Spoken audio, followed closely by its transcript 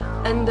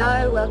And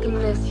I welcome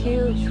this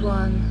huge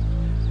one.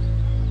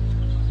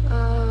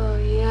 Oh,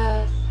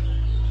 yes.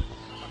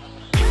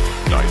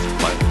 Nice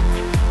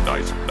plan.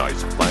 Nice plan.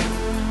 Nice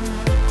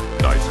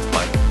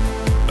plan.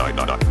 Nice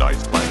plan.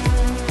 Nice plan.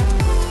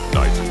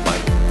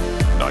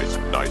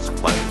 Nice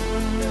plan.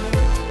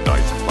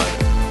 Nice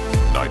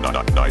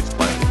plan. Nice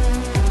plan.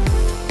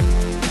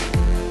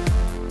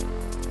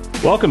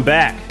 Welcome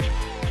back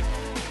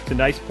to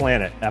Nice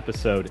Planet,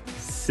 episode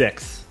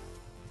 6.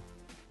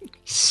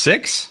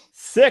 6?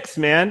 6,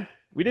 man.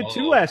 We did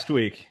 2 last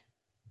week.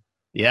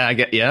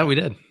 Yeah, we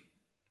did.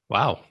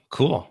 Wow,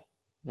 cool.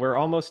 We're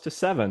almost to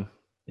 7.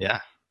 Yeah.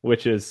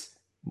 Which is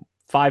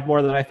 5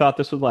 more than I thought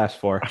this would last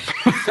for.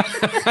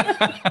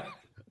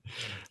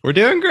 We're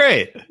doing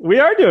great. We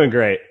are doing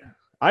great.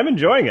 I'm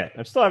enjoying it.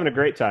 I'm still having a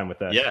great time with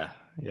this. Yeah,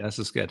 this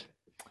is good.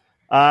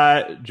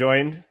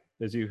 Joined,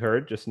 as you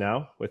heard just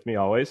now, with me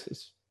always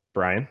is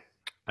Bryan.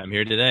 I'm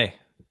here today.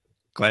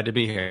 Glad to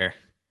be here.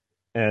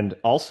 And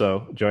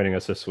also joining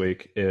us this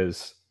week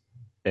is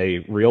a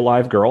real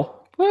live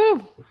girl.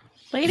 Woo!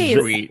 Ladies.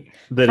 Sweet.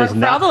 That for, is for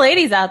not, all the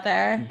ladies out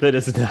there. that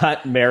is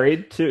not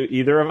married to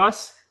either of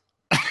us.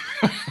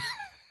 This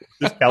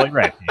is Kelly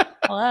Radtke.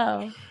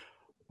 Hello.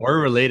 Or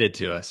related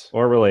to us.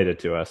 Or related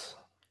to us.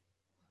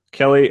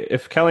 Kelly,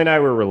 if Kelly and I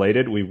were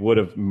related, we would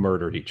have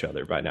murdered each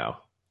other by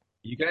now.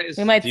 You guys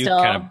We might do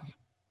still. kind of,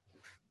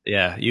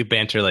 yeah, you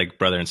banter like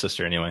brother and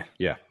sister anyway.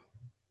 Yeah.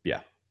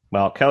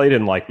 Well, Kelly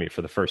didn't like me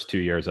for the first 2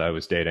 years I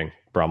was dating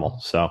Brummel.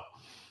 So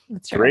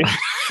That's true.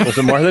 3? Was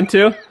it more than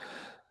 2?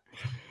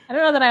 I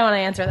don't know that I want to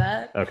answer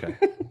that. Okay.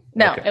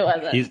 No, Okay. it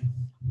wasn't.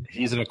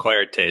 He's an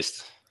acquired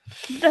taste.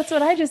 That's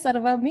what I just said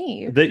about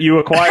me. That you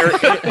acquire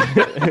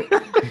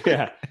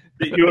yeah.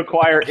 That you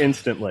acquire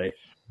instantly.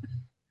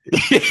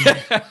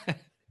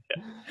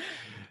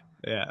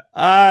 Yeah.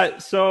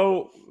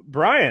 So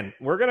Bryan,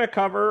 we're going to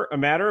cover A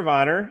Matter of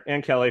Honor,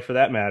 and Kelly for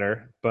that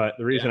matter. But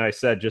the reason I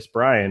said just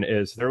Bryan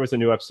is there was a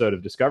new episode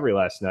of Discovery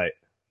last night.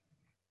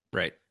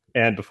 Right.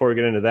 And before we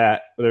get into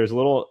that, there's a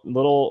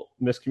little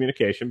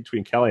miscommunication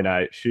between Kelly and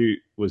I. She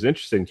was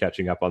interested in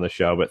catching up on the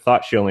show, but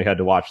thought she only had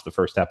to watch the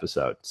first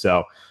episode.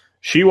 So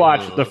she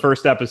watched the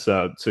first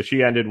episode. So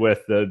she ended with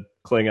the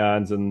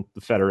Klingons and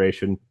the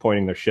Federation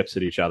pointing their ships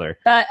at each other.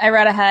 But I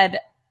read ahead,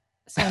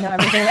 so I know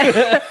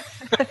everything.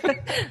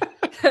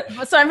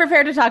 So I'm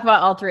prepared to talk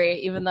about all 3,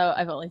 even though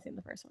I've only seen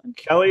the first one.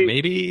 Kelly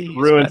Maybe he's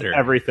ruins better.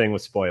 everything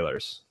with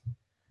spoilers.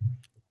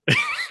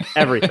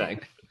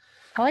 Everything.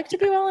 I like to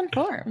be well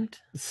informed.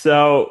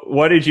 So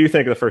what did you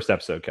think of the first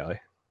episode, Kelly?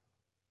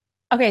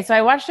 Okay, so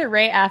I watched it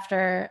right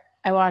after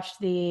I watched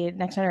the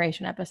Next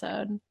Generation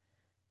episode.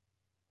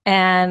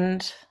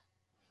 And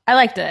I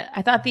liked it.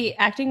 I thought the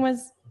acting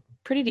was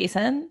pretty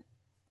decent.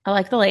 I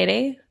like the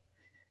lady.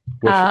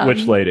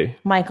 Which lady?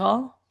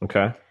 Michael.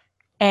 Okay.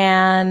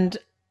 And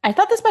I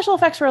thought the special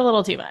effects were a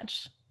little too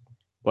much.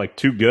 Like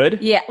too good?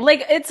 Yeah,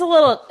 like it's a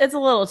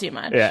little too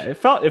much. Yeah, it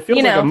feels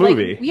like a like,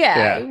 movie.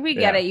 we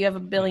get it. You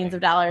have billions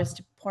of dollars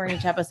to pour in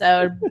each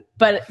episode,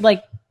 but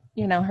like,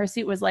 her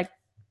suit was like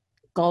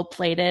gold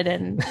plated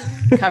and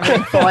covered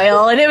in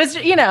foil, and it was,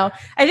 I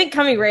think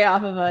coming right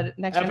off of a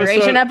Next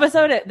Generation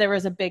episode, there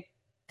was a big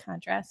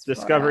contrast.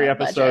 Discovery for,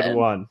 episode budget.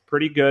 1,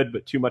 pretty good,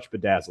 but too much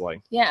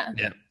bedazzling. Yeah.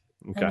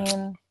 Okay. I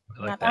mean, I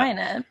like not that. buying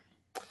it.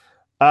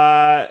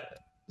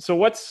 So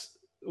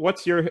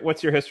what's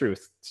your history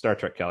with Star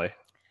Trek, Kelly?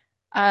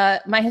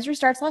 My history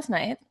starts last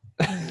night.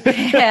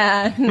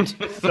 And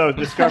So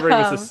Discovery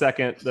was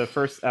the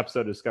first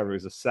episode of Discovery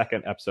was the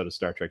second episode of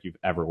Star Trek you've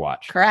ever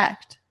watched.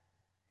 correct.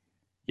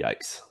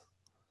 Yikes.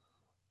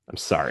 I'm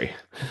sorry.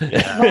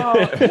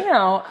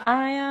 Well,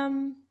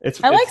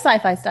 I like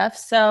sci-fi stuff,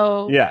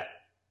 so Yeah.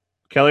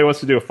 Kelly wants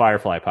to do a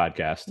Firefly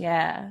podcast.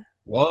 yeah.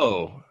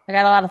 Whoa. I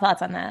got a lot of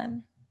thoughts on that.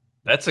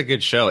 That's a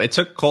good show. It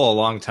took Cole a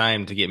long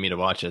time to get me to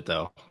watch it,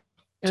 though.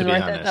 It To was be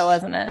worth it, honest. though,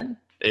 wasn't it?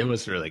 It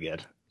was really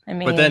good. I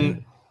mean, But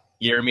then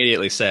you're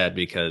immediately sad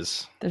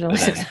because there's only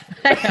then-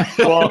 6.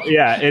 Well,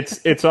 yeah,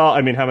 it's all,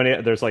 I mean, how many,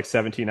 there's like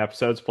 17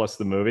 episodes plus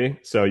the movie.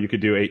 So you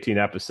could do 18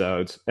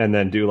 episodes and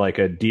then do like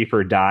a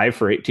deeper dive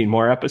for 18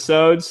 more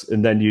episodes.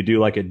 And then you do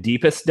like a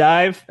deepest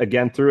dive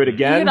again through it You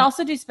again. could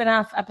also do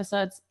spin-off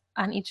episodes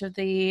on each of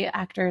the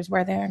actors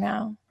where they are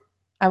now.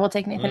 I will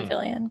take Nathan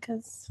Fillion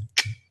because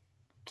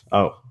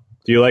Oh,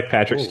 do you like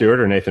Patrick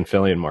Stewart or Nathan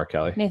Fillion more,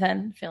 Kelly?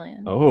 Nathan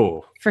Fillion.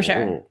 Oh, For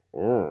sure.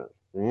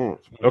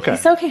 Okay.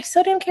 He's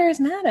so damn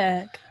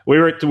charismatic. We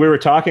were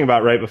talking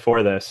about right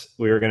before this.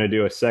 We were going to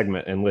do a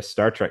segment and list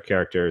Star Trek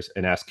characters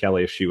and ask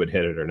Kelly if she would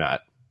hit it or not.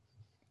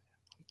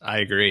 I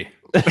agree.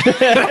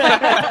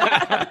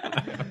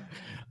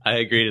 I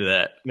agree to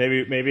that.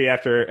 Maybe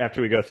after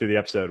we go through the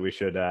episode, we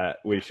should.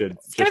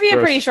 It's going to be a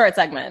pretty short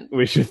segment.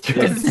 We should.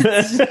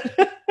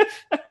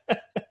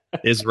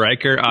 Is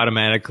Riker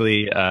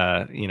automatically,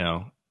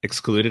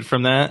 excluded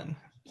from that?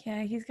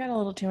 Yeah, he's got a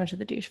little too much of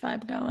the douche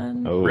vibe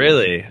going. Oh,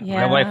 Really?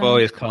 Yeah. My wife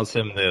always calls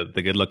him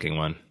the good-looking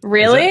one.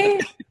 Really?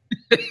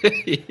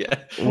 Yeah.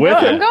 with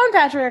I'm it. going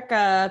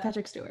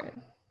Patrick Stewart.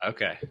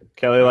 Okay.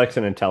 Kelly likes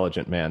an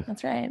intelligent man.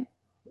 That's right.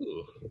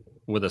 Ooh.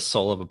 With a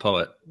soul of a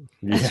poet.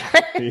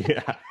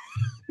 Yeah.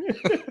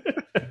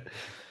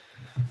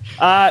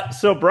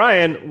 So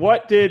Brian,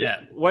 what did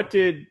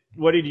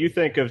you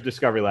think of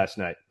Discovery last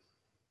night?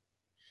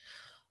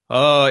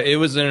 Oh, it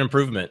was an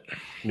improvement.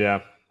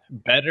 Yeah.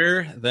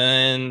 Better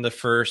than the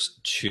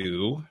first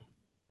two.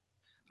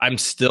 I'm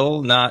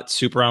still not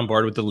super on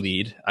board with the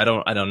lead. I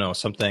don't know.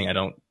 Something I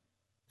don't.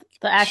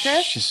 The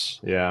actress?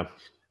 Yeah.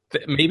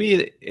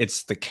 Maybe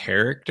it's the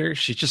character.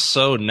 She's just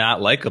so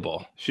not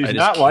likable. She's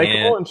not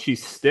likable and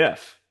she's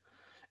stiff.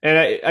 And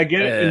I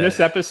get it. In this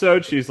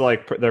episode, she's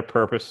like, they're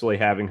purposely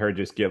having her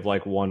just give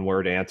like one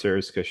word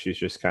answers because she's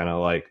just kind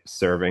of like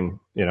serving,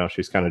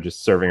 she's kind of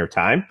just serving her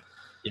time.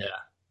 Yeah.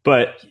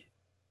 But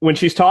when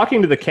she's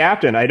talking to the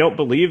captain, I don't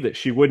believe that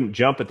she wouldn't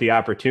jump at the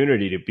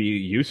opportunity to be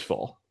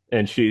useful.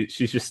 And she's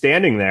just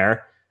standing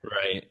there,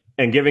 right,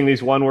 and giving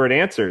these one word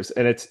answers.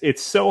 And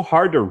it's so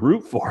hard to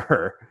root for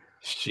her.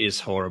 She is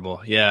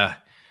horrible. Yeah.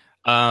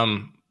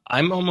 I'm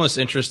almost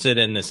interested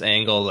in this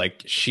angle.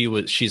 Like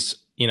she's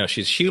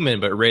human,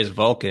 but raised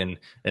Vulcan.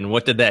 And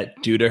what did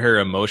that do to her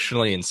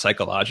emotionally and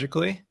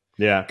psychologically?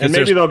 Yeah. And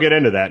maybe they'll get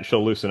into that and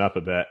she'll loosen up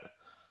a bit.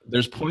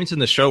 There's points in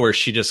the show where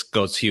she just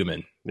goes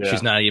human. Yeah.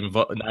 She's not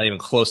even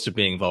close to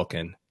being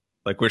Vulcan.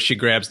 Like where she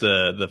grabs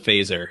the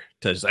phaser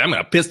to just, I'm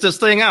going to piss this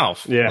thing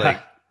off. Yeah.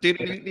 Like,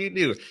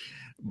 do.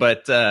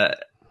 But,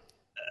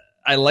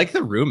 I like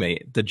the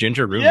roommate, the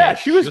ginger roommate. Yeah,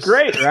 she was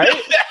great, right?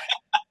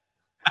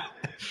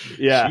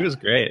 Yeah. She was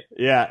great.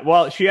 Yeah.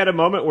 Well, she had a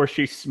moment where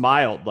she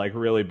smiled like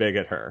really big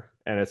at her.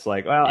 And it's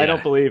like, well,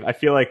 Yeah. I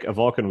feel like a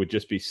Vulcan would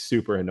just be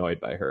super annoyed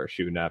by her.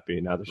 She would not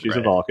be, now that she's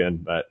a Vulcan,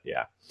 but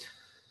yeah.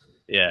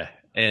 Yeah.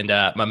 And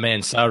my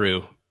man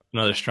Saru,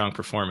 another strong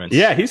performance.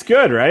 Yeah, he's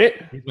good, right?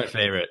 He's my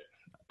favorite.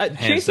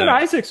 Jason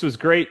Isaacs was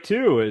great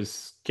too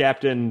as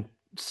Captain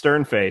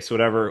Sternface,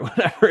 whatever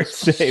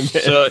his name is.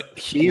 So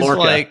he's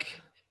Lorca.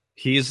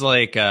 he's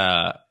like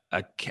a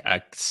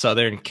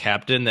Southern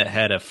captain that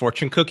had a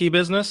fortune cookie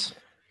business.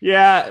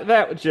 Yeah,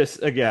 that was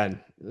just,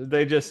 again,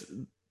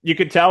 you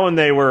could tell when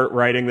they were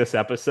writing this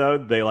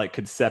episode, they like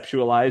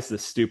conceptualized the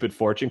stupid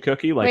fortune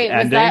cookie like Wait,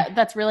 ending.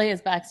 that's really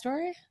his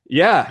backstory?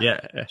 Yeah. Yeah.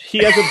 He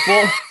has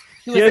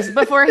a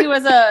Before he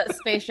was a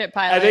spaceship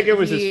pilot. I think it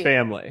was his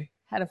family.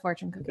 Had a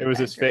fortune cookie. It was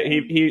his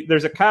he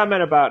there's a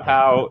comment about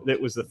how it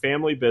was the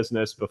family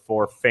business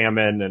before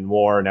famine and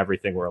war and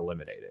everything were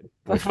eliminated.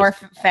 Before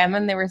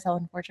famine, they were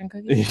selling fortune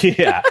cookies.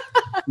 Yeah.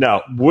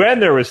 No, when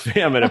there was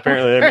famine,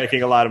 apparently they're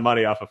making a lot of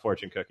money off of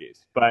fortune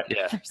cookies. But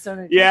They're so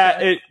ridiculous. yeah,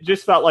 it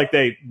just felt like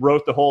they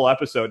wrote the whole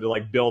episode to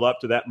like build up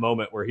to that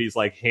moment where he's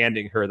like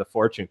handing her the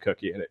fortune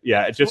cookie, and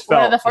it just What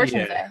felt. are the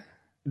fortunes there?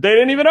 They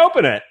didn't even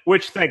open it,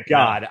 which thank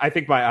God. I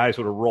think my eyes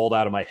would have rolled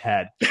out of my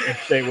head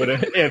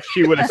if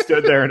she would have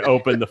stood there and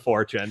opened the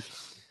fortune.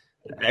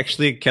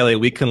 Actually, Kelly,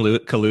 we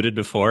colluded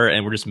before,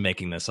 and we're just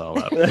making this all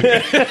up.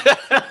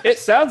 It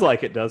sounds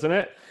like it, doesn't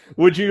it?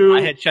 Would you?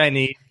 I had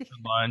Chinese for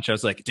lunch. I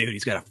was like, dude,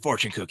 he's got a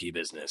fortune cookie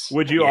business.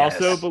 Would you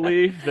Yes. also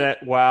believe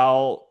that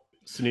while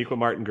Sonequa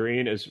Martin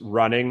Green is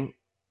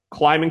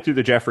climbing through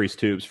the Jeffries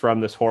tubes from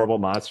this horrible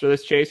monster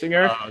that's chasing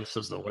her, Oh, this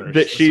is the worst.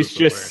 that she's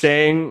just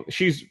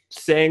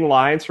saying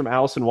lines from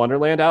Alice in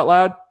Wonderland out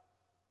loud?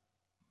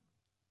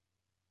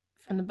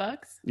 From the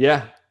books?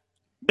 Yeah.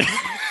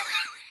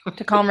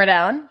 To calm her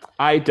down?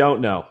 I don't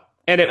know.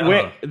 And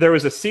there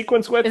was a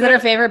sequence with Is it her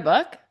favorite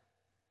book?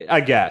 I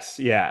guess,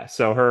 yeah.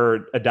 So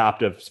her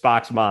adoptive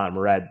Spock's mom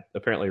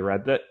apparently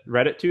read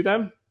it to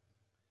them.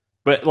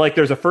 But like,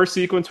 there's a first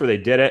sequence where they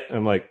did it, and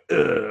I'm like,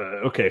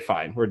 okay,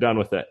 fine, we're done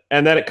with it.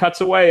 And then it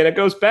cuts away, and it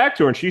goes back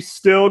to her, and she's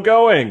still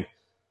going.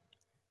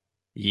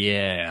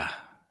 Yeah,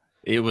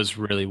 it was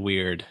really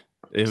weird.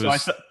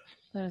 That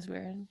was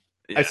weird.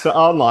 I saw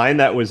online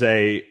that was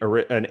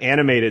an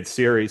animated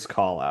series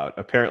call out.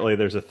 Apparently,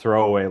 there's a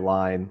throwaway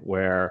line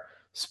where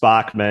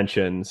Spock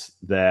mentions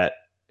that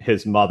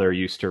his mother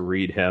used to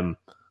read him.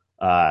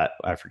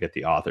 I forget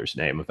the author's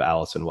name of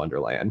Alice in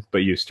Wonderland, but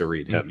used to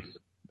read him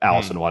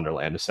Alice in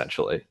Wonderland,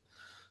 essentially.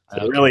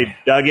 So really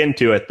dug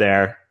into it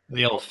there.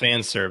 The old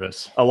fan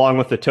service. Along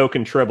with the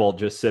token Tribble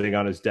just sitting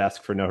on his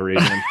desk for no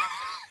reason.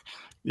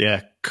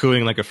 Yeah,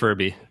 cooing like a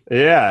Furby.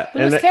 Yeah.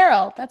 Lewis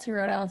Carroll. That's who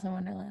wrote Alice in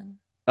Wonderland.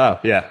 Oh,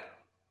 yeah.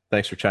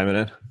 Thanks for chiming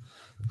in.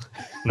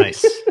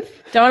 Nice.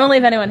 Don't want to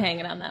leave anyone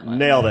hanging on that one.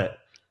 Nailed it.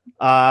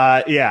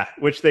 Yeah,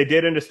 which they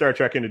did into Star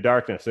Trek Into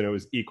Darkness, and it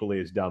was equally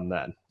as dumb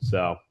then.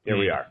 So here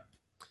we are.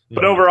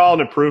 But overall,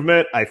 an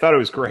improvement. I thought it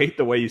was great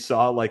the way you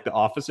saw like the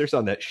officers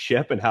on that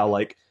ship and how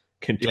like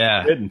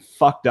contorted and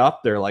fucked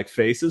up their like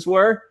faces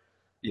were.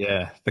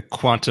 Yeah, the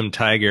Quantum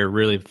Tiger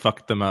really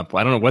fucked them up.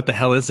 I don't know what the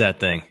hell is that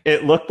thing.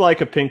 It looked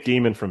like a pink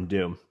demon from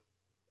Doom.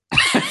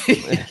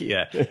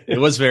 Yeah, it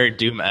was very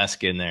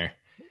Doom-esque in there.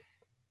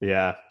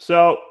 Yeah.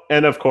 So,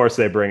 and of course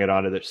they bring it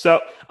onto this.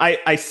 So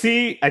I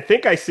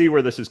think I see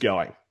where this is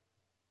going.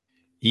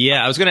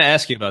 Yeah, I was going to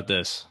ask you about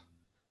this.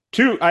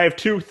 I have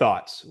two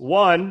thoughts.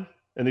 One,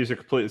 and these are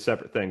completely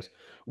separate things.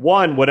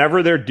 One,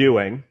 whatever they're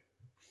doing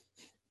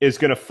is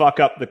going to fuck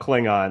up the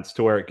Klingons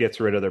to where it gets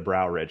rid of their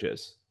brow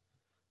ridges.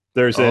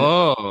 There's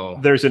Oh,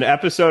 an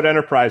episode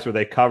Enterprise where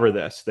they cover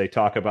this. They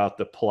talk about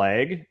the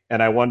plague,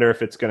 and I wonder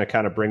if it's going to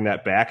kind of bring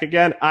that back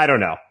again. I don't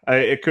know.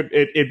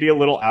 It'd be a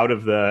little out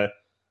of the,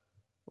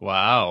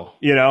 wow.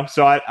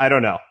 so I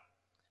don't know.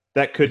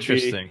 That could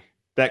Interesting.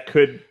 that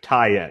could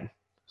tie in.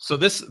 So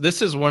this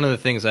is one of the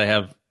things I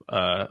have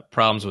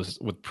problems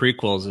with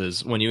prequels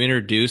is when you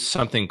introduce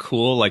something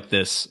cool like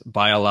this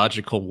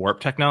biological warp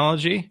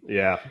technology.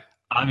 Yeah.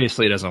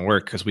 Obviously, it doesn't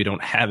work because we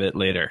don't have it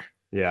later.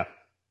 Yeah.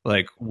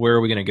 Like, where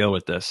are we going to go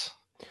with this?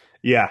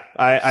 Yeah,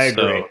 I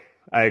agree. So-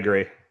 I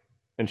agree.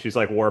 And she's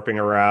like warping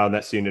around.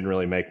 That scene didn't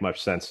really make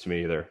much sense to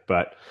me either.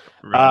 But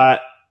Right.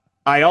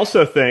 I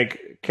also think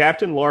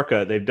Captain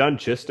Lorca, they've done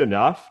just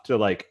enough to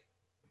like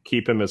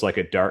keep him as like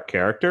a dark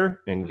character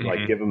and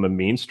like give him a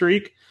mean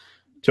streak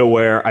to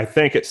where I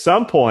think at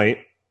some point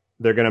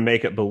they're going to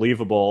make it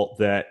believable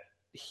that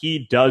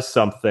he does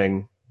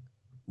something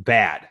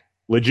bad,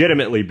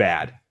 legitimately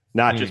bad,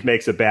 not just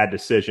makes a bad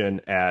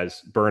decision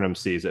as Burnham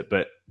sees it,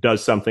 but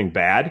does something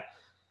bad.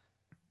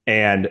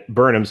 And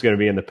Burnham's going to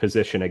be in the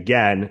position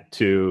again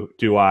to,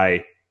 do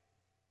I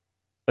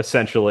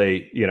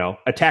essentially,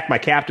 attack my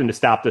captain to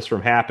stop this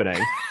from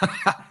happening,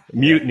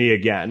 mutiny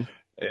again,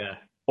 Yeah.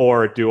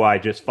 or do I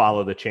just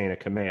follow the chain of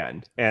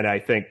command? And I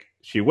think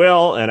she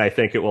will, and I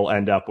think it will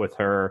end up with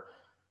her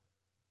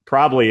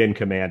probably in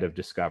command of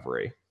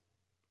Discovery.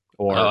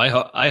 Or I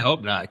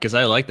hope not, because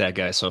I like that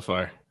guy so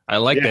far. I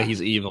like that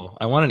he's evil.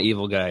 I want an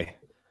evil guy.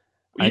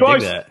 I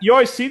dig that. You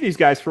always see these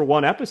guys for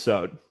one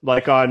episode,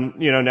 like on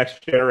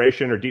Next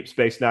Generation or Deep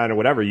Space Nine or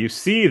whatever. You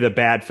see the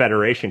bad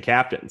Federation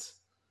captains.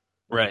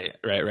 Right.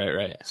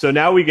 So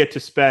now we get to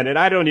spend, and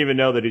I don't even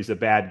know that he's a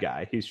bad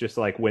guy. He's just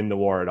like win the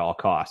war at all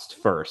costs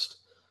first.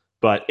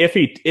 But if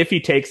he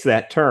takes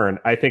that turn,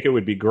 I think it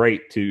would be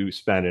great to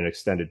spend an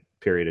extended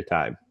period of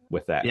time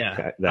with that.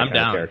 Yeah, that I'm kind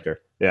down. of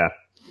character. Yeah.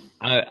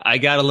 I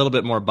got a little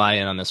bit more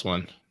buy-in on this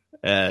one.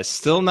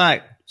 Still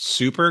not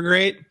super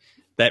great.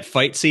 That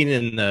fight scene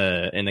in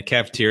the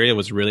cafeteria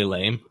was really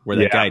lame, where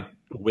that guy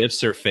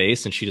whips her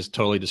face and she just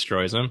totally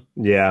destroys him.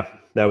 Yeah,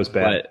 that was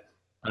bad.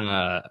 But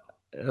a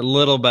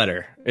little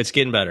better. It's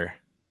getting better.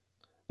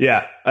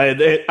 Yeah,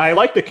 I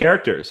like the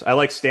characters. I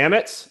like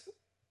Stamets,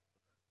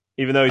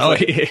 even though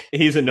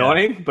he's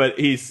annoying, but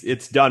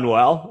it's done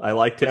well. I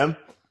liked him.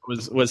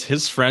 Was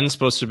his friend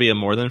supposed to be a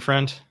more than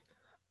friend?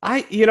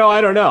 I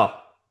don't know,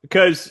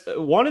 because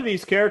one of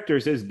these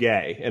characters is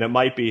gay, and it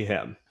might be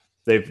him.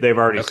 They've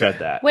already said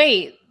that.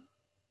 Wait,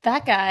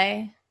 that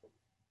guy,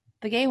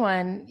 the gay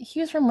one, he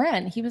was from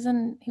Ren. He was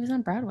on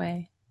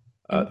Broadway.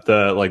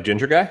 The like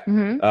ginger guy.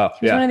 Mm-hmm. Oh,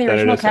 he was one of the then it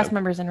original is cast him.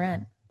 members in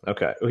Ren.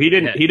 Okay, well, he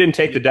didn't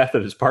take the death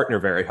of his partner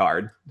very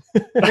hard.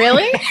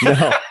 Really?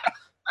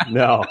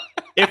 No.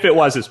 If it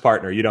was his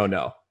partner, you don't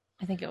know.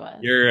 I think it was.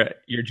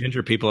 Your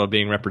ginger people are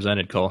being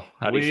represented, Cole.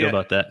 How do you feel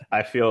about that?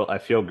 I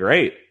feel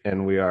great,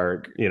 and we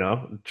are,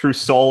 true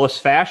soulless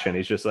fashion.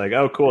 He's just like,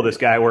 oh, cool, this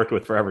guy I worked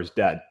with forever is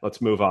dead.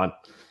 Let's move on.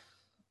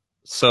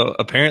 So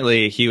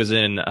apparently he was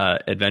in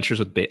Adventures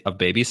of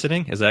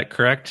Babysitting. Is that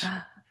correct?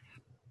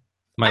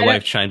 My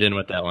wife chimed in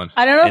with that one.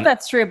 I don't know if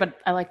that's true, but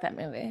I like that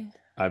movie.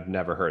 I've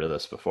never heard of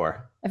this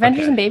before.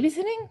 Adventures in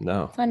Babysitting?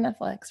 No. It's on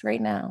Netflix right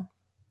now.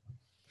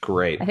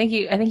 Great. I think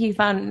you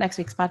found next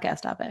week's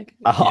podcast topic.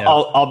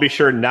 I'll be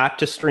sure not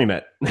to stream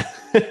it.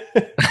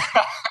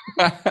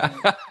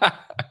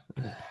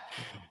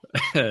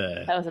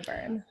 That was a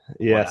burn.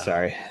 Yeah, Wow.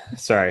 sorry.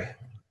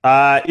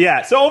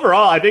 So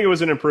overall, I think it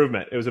was an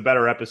improvement. It was a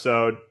better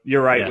episode.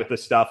 You're right with the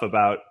stuff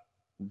about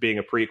being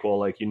a prequel.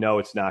 Like,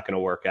 it's not going to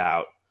work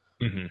out.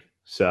 Mm-hmm.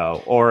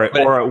 So, or it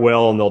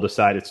will, and they'll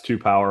decide it's too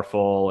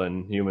powerful,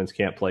 and humans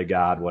can't play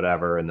God,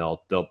 whatever, and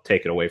they'll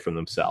take it away from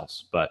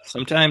themselves. But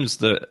sometimes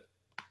the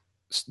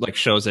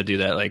shows that do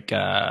that, like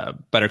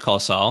Better Call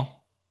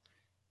Saul,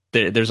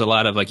 there's a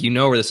lot of like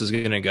where this is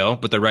going to go,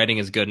 but the writing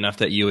is good enough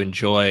that you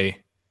enjoy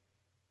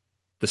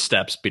the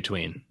steps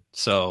between.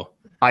 So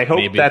I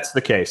hope that's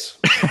the case.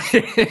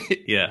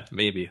 Yeah,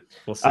 maybe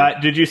we'll see.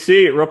 Did you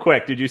see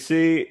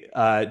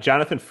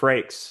Jonathan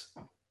Frakes?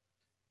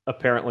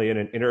 Apparently, in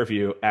an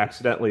interview,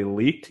 accidentally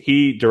leaked.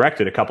 He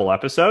directed a couple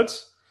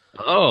episodes.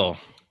 Oh,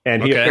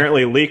 and he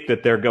apparently leaked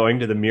that they're going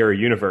to the mirror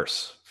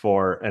universe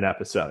for an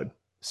episode.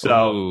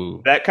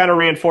 So that kind of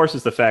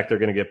reinforces the fact they're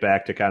going to get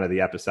back to kind of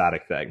the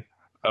episodic thing.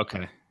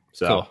 Okay.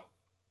 So, cool.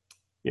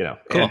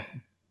 Cool.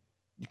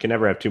 You can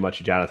never have too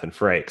much Jonathan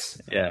Frakes.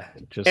 Yeah.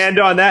 And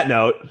on that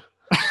note,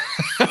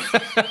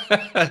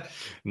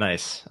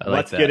 nice.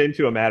 Let's get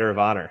into a matter of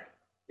honor.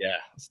 Yeah,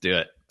 let's do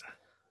it.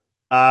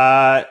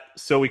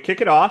 So we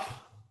kick it off.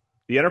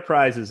 The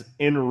Enterprise is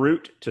en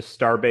route to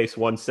Starbase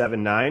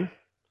 179.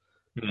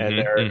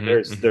 And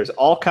there's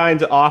all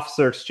kinds of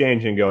officer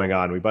exchanging going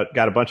on. We've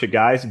got a bunch of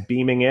guys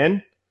beaming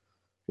in,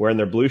 wearing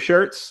their blue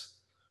shirts,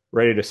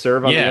 ready to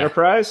serve on the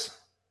Enterprise.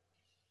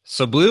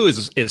 So blue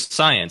is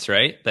science,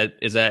 right?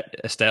 Is that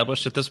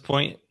established at this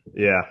point?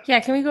 Yeah. Yeah.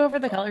 Can we go over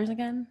the colors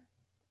again?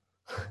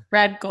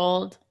 Red,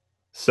 gold.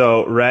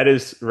 So red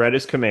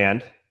is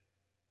command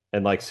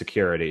and like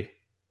security.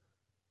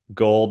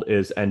 Gold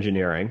is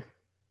engineering.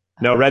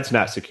 No, Red's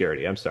not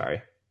security. I'm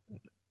sorry.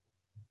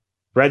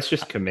 Red's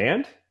just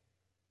command?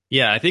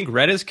 Yeah, I think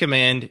red is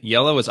command,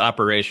 yellow is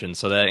operations,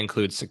 so that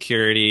includes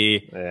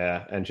security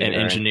Yeah, and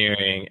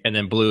engineering, and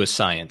then blue is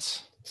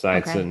science.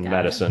 Science Okay, and got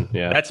medicine.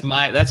 Yeah. That's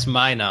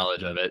my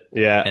knowledge of it.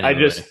 Yeah,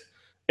 Anyway.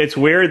 it's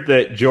weird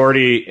that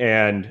Geordi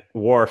and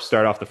Worf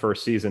start off the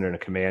first season in a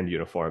command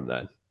uniform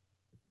then.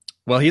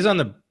 Well, he's on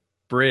the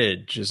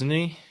bridge, isn't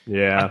he?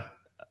 Yeah.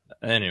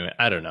 Anyway,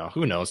 I don't know.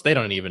 Who knows? They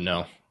don't even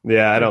know.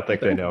 Yeah, I don't think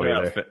they know Their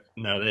either. outfit-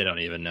 No, they don't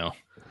even know.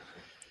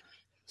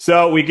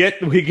 So we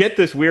get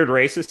this weird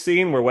racist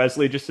scene where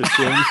Wesley just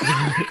assumes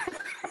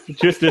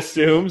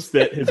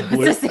that his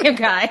blue It's the same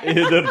guy.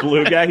 the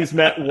blue guy, he's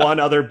met one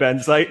other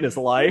Benzite in his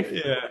life.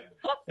 Yeah.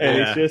 And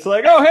Yeah. he's just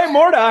like, "Oh, hey,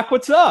 Mordok,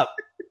 what's up?"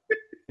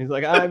 He's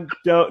like, "I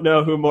don't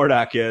know who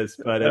Mordok is,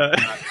 but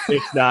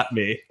it's not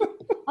me."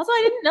 Also,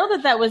 I didn't know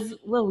that was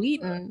Will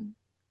Wheaton.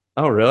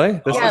 Oh, really?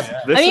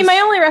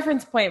 My only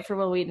reference point for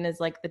Will Wheaton is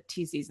like the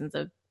 2 seasons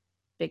of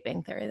Big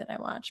Bang Theory that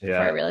I watched before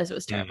Yeah. I realized it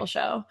was a terrible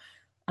show.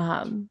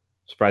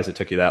 Surprised it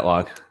took you that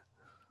long.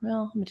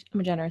 Well, I'm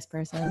a generous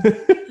person.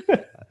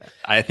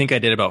 I think I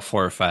did about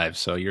 4 or 5,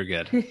 so you're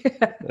good.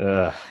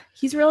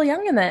 He's real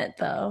young in that,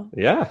 though.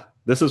 Yeah.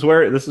 This is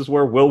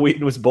where Will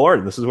Wheaton was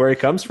born. This is where he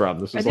comes from.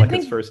 This was I like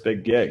didn't his first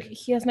big gig.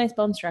 He has nice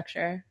bone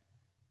structure.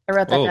 I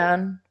wrote that Oh.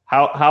 down.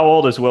 How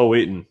old is Will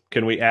Wheaton?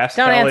 Can we ask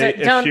Don't Kelly answer.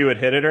 if Don't- she would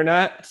hit it or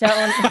not?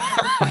 Don't.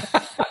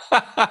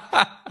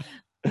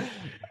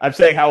 I'm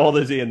saying how old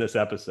is he in this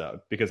episode?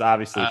 Because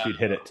obviously she'd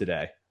hit it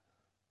today.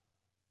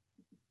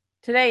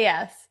 Today,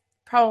 yes.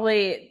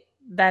 Probably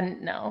then,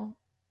 no.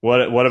 What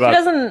She about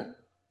doesn't.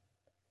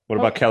 what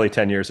about Kelly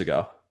 10 years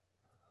ago?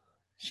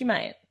 She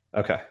might.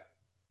 Okay.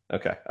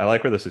 I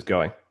like where this is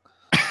going.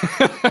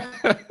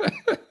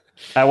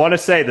 I want to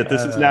say that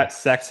this is not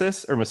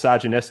sexist or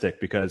misogynistic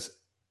because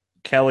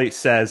Kelly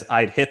says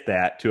I'd hit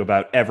that to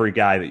about every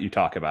guy that you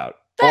talk about.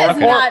 That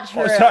is not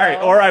true.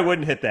 Or I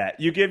wouldn't hit that.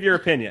 You give your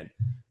opinion.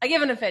 I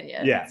give an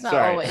opinion. Yeah, It's not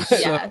sorry. always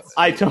yes.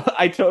 I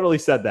totally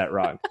said that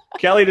wrong.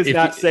 Kelly does If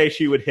not you- say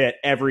she would hit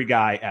every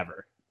guy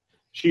ever.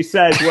 She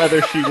says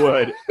whether she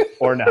would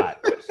or not.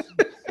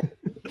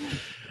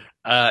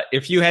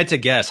 If you had to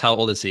guess, how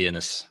old is he in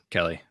this,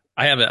 Kelly?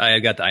 I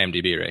got the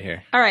IMDb right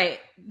here. All right.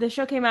 The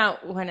show came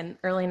out when in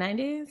early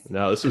 90s?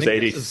 No, this was I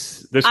think 80. this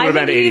This would have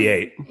been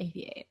 88.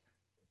 88.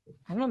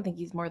 I don't think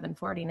he's more than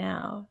 40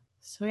 now.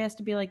 So he has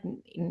to be like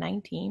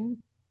 19.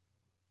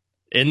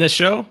 In this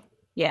show?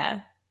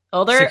 Yeah.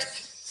 Older?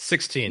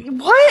 16.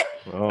 What?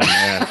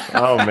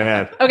 Oh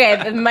man.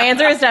 Okay, my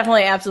answer is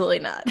definitely absolutely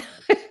not.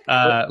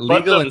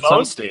 Legal the in some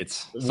bone-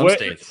 states.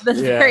 That's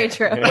Yeah. very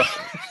true.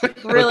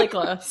 Really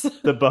close.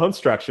 The bone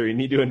structure, you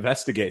need to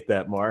investigate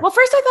that more. Well,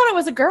 first I thought it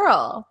was a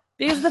girl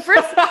because the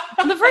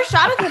first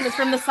shot of him is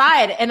from the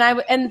side,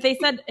 and they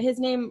said his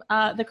name,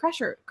 the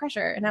Crusher,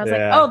 and I was like,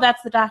 Yeah. oh,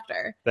 that's the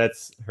doctor.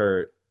 That's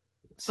her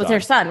son. Was her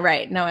son,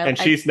 right? No, And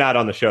she's not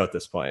on the show at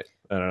this point.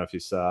 I don't know if you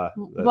saw.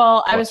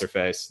 What's her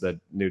face? The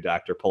new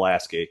doctor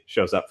Pulaski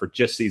shows up for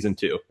just season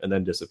 2 and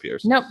then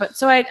disappears. no, but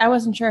so I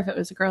wasn't sure if it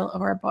was a girl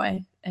or a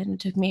boy, and it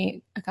took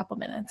me a couple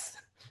minutes.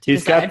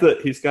 He's got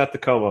the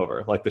comb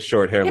over, like the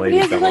short hair Yeah, but lady.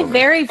 he has comb like over.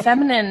 very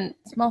feminine,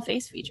 small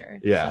face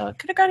features. Yeah. so it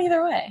could have gone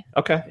either way.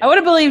 Okay. I would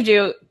have believed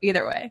you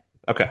either way.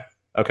 Okay.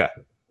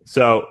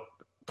 So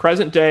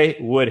present day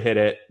would hit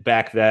it.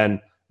 Back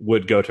then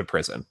would go to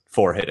prison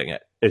for hitting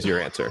it. Is your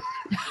answer?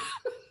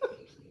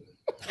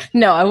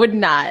 No, I would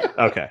not.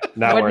 Okay. I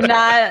Not would worth it.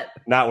 not.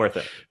 Not worth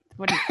it.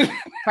 Wouldn't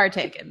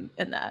partake in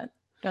that.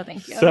 No,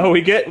 thank you. So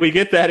we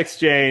get that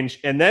exchange,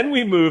 and then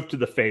we move to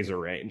the phaser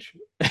range.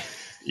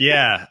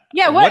 Yeah.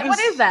 yeah, what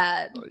is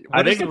that? I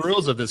What is think the it's-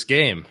 rules of this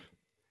game?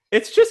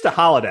 It's just a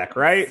holodeck,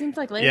 right? Seems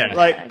like Yeah. laser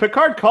Like tag.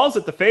 Picard calls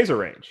it the phaser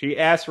range. He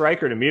asks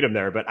Riker to meet him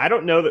there, but I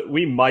don't know that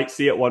we might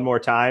see it one more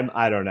time.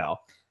 I don't know.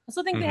 I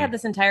also think they had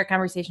this entire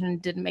conversation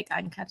and didn't make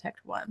eye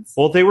contact once.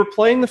 Well, they were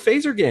playing the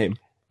phaser game.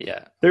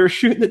 Yeah. They were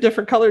shooting the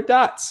different colored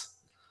dots.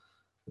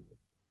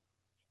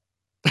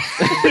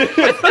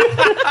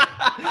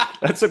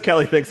 That's what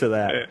Kelly thinks of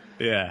that.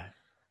 Yeah.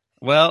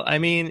 Well, I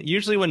mean,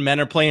 usually when men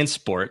are playing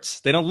sports,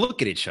 they don't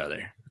look at each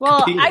other.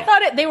 Well, Competing. I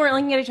thought they weren't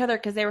looking at each other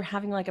because they were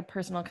having like a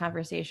personal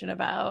conversation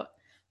about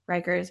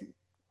Riker's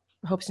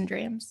hopes and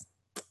dreams.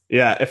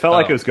 Yeah, it felt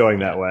like it was going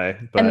that way.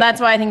 But And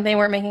that's why I think they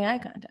weren't making eye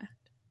contact.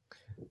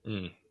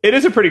 it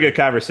is a pretty good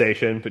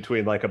conversation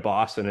between like a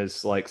boss and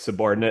his like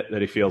subordinate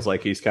that he feels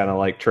like he's kind of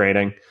like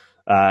training.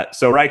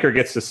 So Riker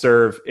gets to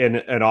serve in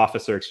an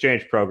officer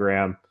exchange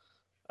program.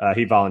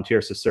 He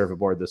volunteers to serve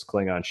aboard this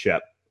Klingon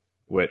ship,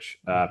 which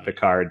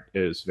Picard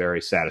is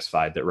very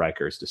satisfied that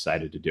Riker's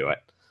decided to do it.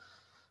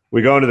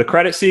 We go into the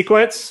credit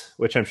sequence,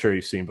 which I'm sure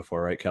you've seen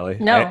before, right, Kelly?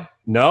 No.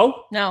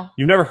 No? No.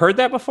 You've never heard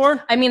that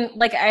before? I mean,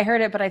 like I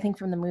heard it, but I think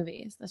from the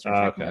movies, the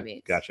Star Trek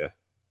movies. Gotcha.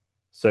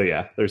 So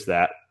yeah, there's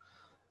that.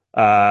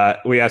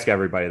 We ask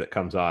everybody that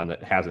comes on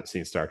that hasn't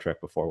seen Star Trek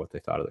before what they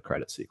thought of the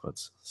credit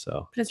sequence.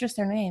 So, But it's just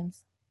their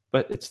names.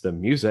 but it's the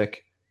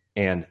music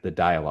and the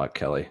dialogue,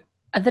 Kelly.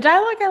 The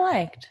dialogue I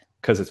liked.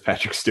 Because it's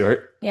Patrick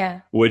Stewart.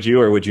 Yeah. Would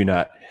you or would you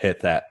not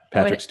hit that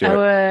Patrick Stewart?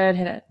 I would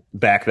hit it.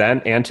 Back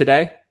then and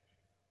today?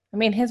 I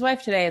mean, his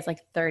wife today is like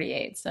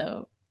 38,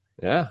 so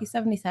Yeah. he's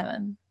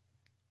 77.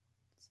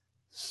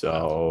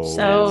 So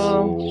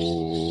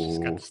He's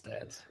got the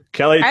stats.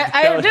 Kelly,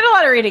 I did a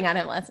lot of reading on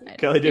him last night.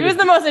 Kelly did He was a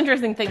the most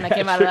interesting thing that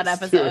came out of that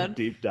Patrick Stewart episode.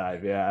 deep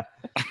dive, yeah.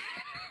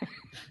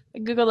 I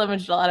Google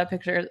imaged a lot of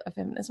pictures of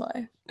him and his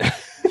wife.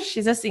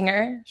 She's a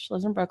singer. She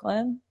lives in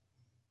Brooklyn.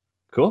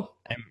 Cool.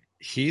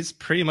 He's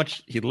pretty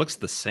much, he looks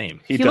the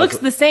same. He looks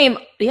the same.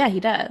 Yeah,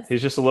 he does.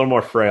 He's just a little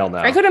more frail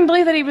now. I couldn't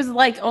believe that he was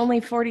like only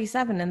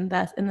 47 in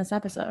this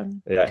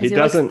episode. Yeah, he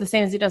looks doesn't the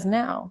same as he does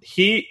now.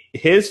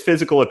 His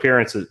physical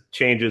appearance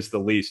changes the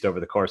least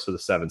over the course of the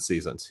 7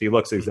 seasons. He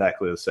looks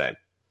exactly the same.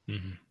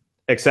 Mm-hmm.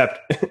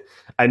 Except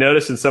I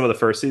noticed in some of the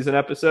first season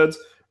episodes,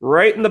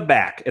 right in the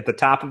back at the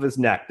top of his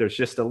neck, there's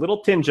just a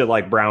little tinge of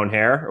like brown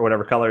hair or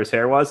whatever color his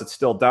hair was. It's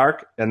still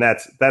dark, and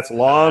that's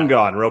long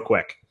gone real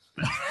quick.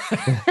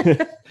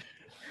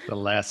 The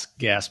last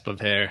gasp of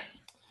hair.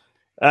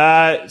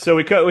 So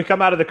we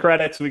come out of the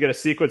credits. We get a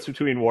sequence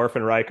between Worf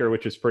and Riker,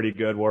 which is pretty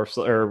good.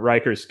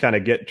 Riker's kind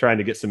of trying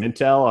to get some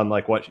intel on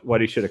like what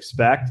he should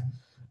expect.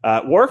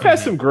 Worf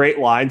has some great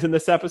lines in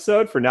this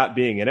episode for not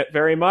being in it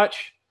very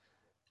much.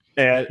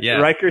 And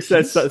Riker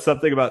says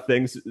something about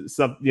things,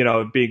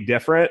 being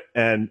different,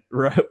 and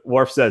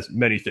Worf says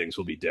many things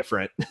will be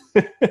different.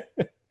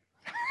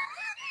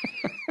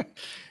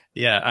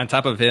 Yeah, on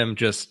top of him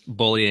just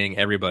bullying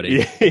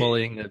everybody,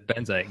 bullying the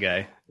Benzite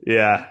guy.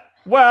 Yeah.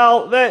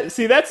 Well,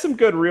 that's some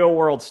good real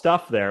world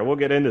stuff there. We'll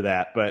get into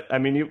that. But I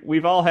mean,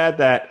 we've all had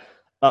that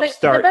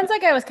upstart. The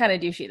Benzite guy was kind of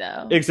douchey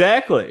though.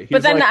 Exactly.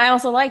 But then I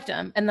also liked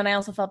him, and then I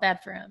also felt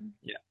bad for him.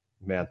 Yeah.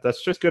 Man,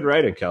 that's just good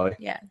writing, Kelly.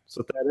 Yeah. That's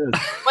what that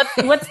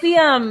is. What's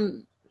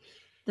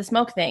the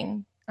smoke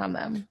thing on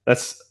them?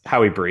 That's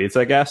how he breathes,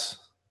 I guess.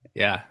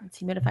 Yeah. It's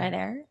humidified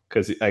air.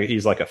 Because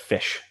he's like a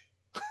fish.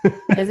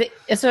 Is it?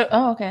 So,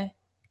 okay.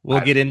 We'll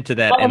get into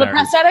that. Well, the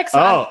prosthetics.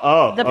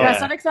 The yeah.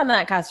 prosthetics on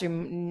that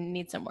costume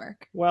need some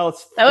work. Well,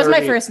 that was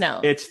my first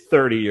note. It's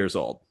 30 years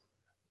old,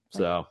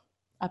 so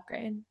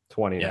upgrade.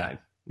 29.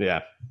 Yeah.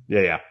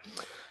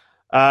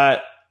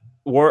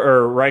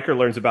 Riker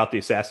learns about the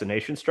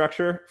assassination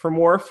structure from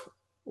Worf,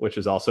 which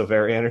is also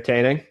very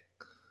entertaining.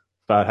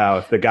 About how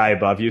if the guy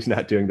above you is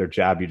not doing their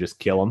job, you just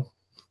kill him.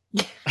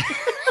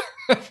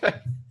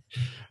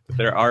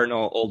 There are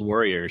no old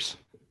warriors.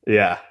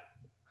 Yeah.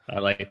 I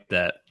like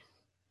that.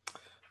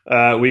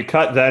 We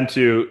cut then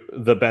to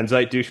the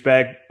Benzite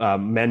douchebag,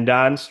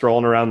 Mendon,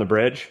 strolling around the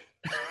bridge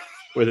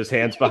with his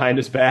hands behind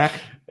his back.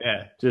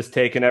 Yeah. Just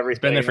taking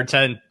everything. He's been there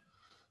for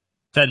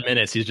 10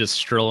 minutes. He's just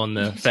strolling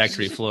the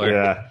factory floor.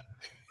 Yeah.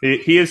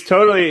 He is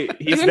totally.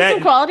 He's that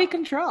some quality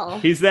control.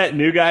 He's that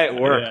new guy at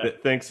work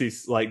that thinks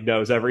he's like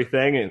knows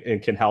everything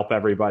and can help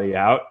everybody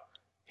out.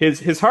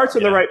 His heart's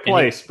in the right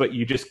place, but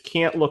you just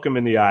can't look him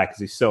in the eye because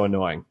he's so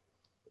annoying.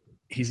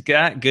 He's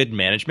got good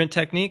management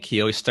technique.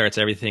 He always starts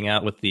everything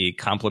out with the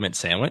compliment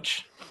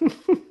sandwich.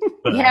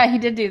 Yeah, he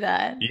did do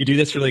that. You do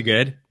this really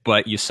good,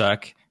 but you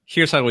suck.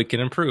 Here's how we can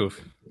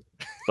improve.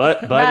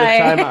 But by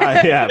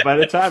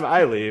the time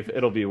I leave,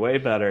 it'll be way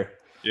better.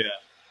 Yeah.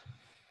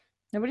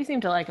 Nobody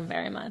seemed to like him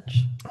very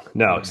much.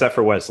 No, except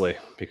for Wesley,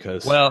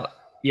 because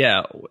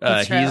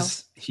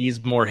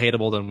he's more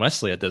hateable than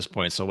Wesley at this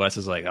point. So Wes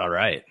is like, all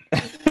right.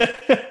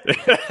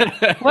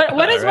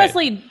 What does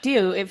Wesley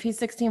do if he's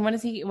 16? What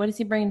does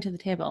he bring to the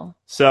table?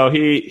 So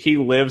he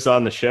lives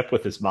on the ship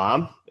with his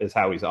mom, is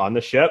how he's on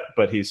the ship,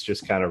 but he's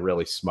just kind of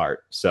really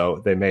smart.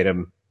 So they made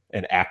him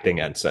an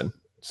acting ensign,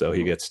 so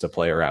he gets to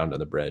play around on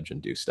the bridge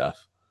and do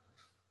stuff.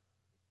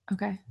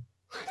 Okay.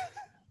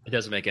 It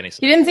doesn't make any sense.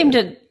 He didn't seem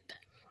to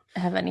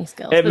have any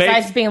skills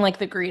besides being like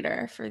the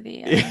greeter for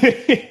the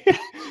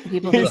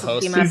people who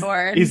scheme on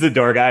board. He's the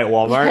door guy at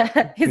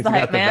Walmart. He's the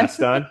hype man. The best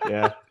done.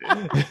 Yeah.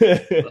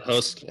 The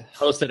host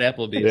at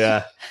Applebee's.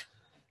 Yeah.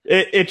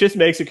 It just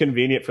makes it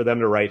convenient for them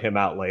to write him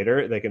out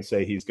later. They can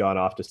say he's gone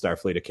off to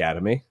Starfleet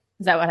Academy.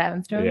 Is that what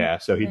happens to him? Yeah.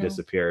 So he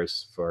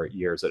disappears for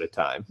years at a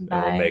time. Bye.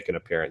 And will make an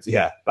appearance.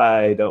 Yeah.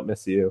 Bye. Don't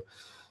miss you.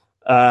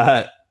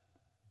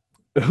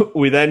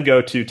 We then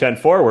go to 10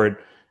 Forward,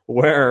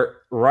 where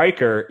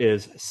Riker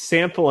is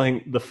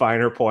sampling the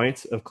finer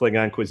points of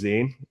Klingon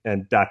cuisine,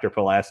 and Dr.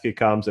 Pulaski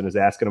comes and is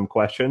asking him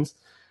questions.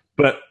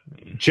 But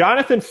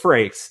Jonathan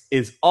Frakes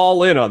is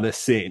all in on this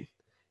scene.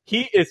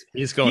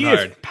 He's going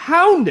hard. Is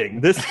pounding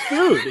this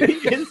food. He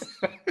is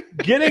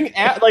getting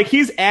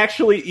he's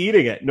actually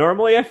eating it.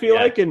 Normally, I feel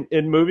like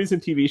in movies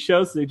and TV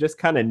shows, they just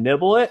kind of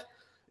nibble it.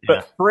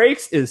 But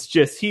Frakes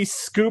is he's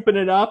scooping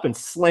it up and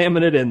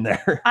slamming it in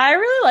there. I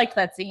really liked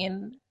that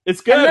scene. It's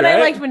good. And then right?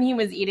 I liked when he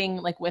was eating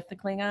like with the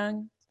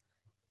Klingon.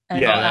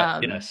 And,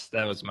 yes,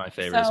 that was my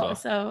favorite as well.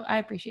 So I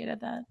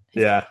appreciated that.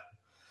 Yeah.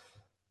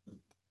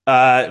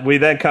 We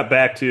then cut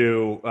back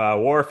to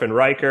Worf and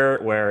Riker,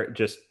 where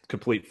just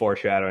complete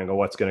foreshadowing of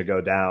what's going to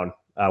go down.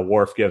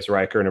 Worf gives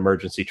Riker an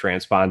emergency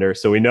transponder,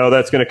 so we know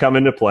that's going to come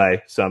into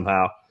play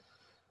somehow.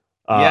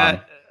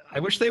 I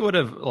wish they would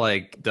have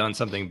like done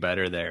something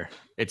better there.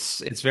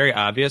 It's very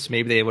obvious.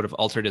 Maybe they would have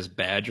altered his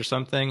badge or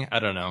something. I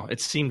don't know. It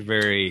seemed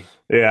very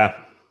Yeah,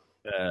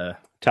 uh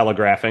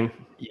telegraphing.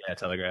 yeah,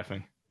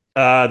 telegraphing.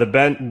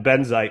 The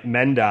Benzite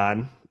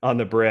Mendon on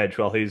the bridge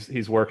while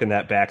he's working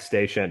that back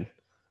station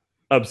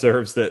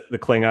observes that the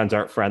Klingons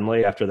aren't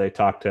friendly after they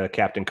talk to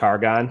Captain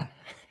Kargan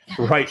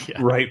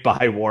right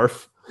by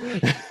Worf.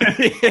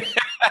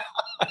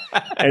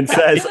 And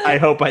says, I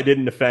hope I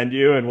didn't offend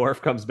you. And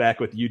Worf comes back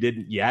with, you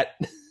didn't yet.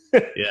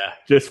 Yeah.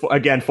 Just,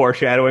 again,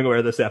 foreshadowing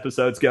where this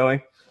episode's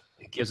going.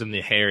 It gives him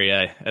the hairy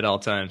eye at all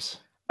times.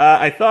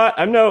 I thought,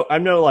 I'm no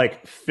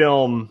like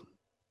film,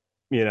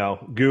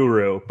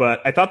 guru,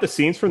 but I thought the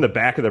scenes from the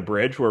back of the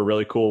bridge were a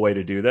really cool way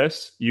to do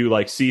this. You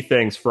like see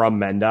things from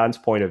Mendon's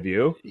point of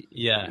view.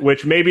 Yeah.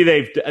 Which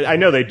maybe I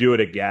know they do it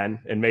again,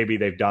 and maybe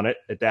they've done it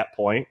at that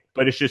point,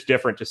 but it's just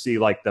different to see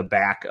like the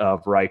back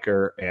of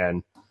Riker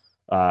and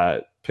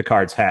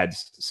Picard's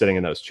heads sitting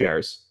in those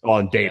chairs. Well,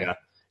 and Data. Yeah.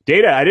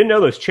 Data, I didn't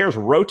know those chairs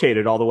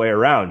rotated all the way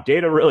around.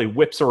 Data really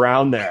whips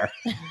around there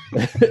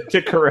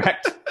to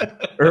correct,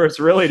 or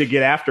it's really to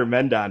get after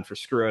Mendon for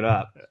screwing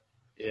up.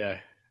 Yeah.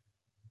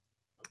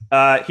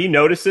 He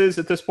notices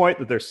at this point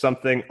that there's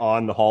something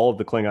on the hull of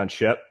the Klingon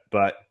ship,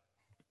 but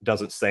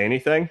doesn't say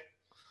anything.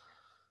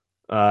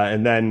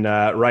 And then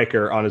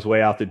Riker, on his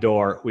way out the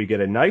door, we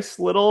get a nice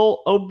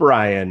little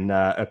O'Brien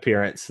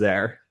appearance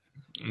there.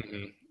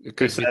 Mm-hmm.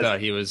 Because he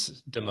thought he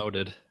was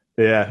demoted.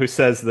 Yeah, who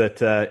says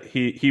that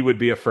he would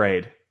be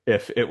afraid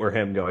if it were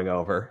him going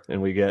over.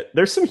 And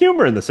there's some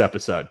humor in this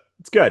episode.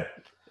 It's good.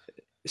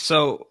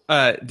 So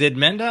did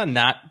Mendon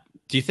not,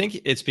 do you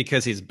think it's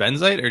because he's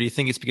Benzite, or do you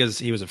think it's because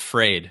he was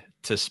afraid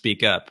to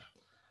speak up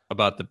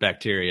about the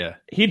bacteria?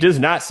 He does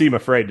not seem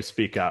afraid to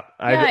speak up.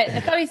 Yeah,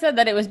 I thought he said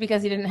that it was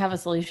because he didn't have a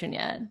solution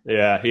yet.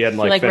 Yeah, he hadn't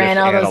ran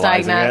all those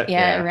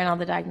ran all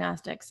the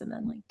diagnostics and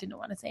then didn't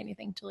want to say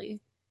anything till he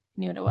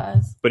knew what it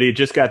was. But he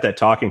just got that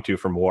talking to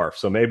from Worf,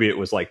 so maybe it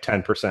was like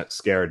 10%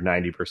 scared,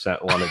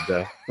 90%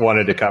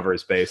 wanted to cover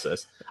his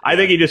bases. I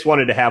think he just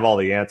wanted to have all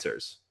the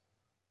answers.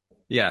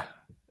 Yeah,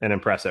 and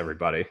impress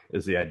everybody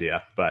is the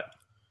idea. But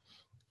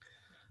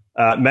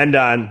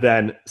Mendon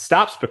then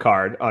stops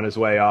Picard on his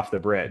way off the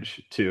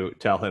bridge to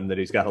tell him that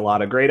he's got a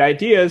lot of great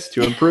ideas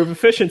to improve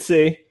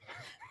efficiency.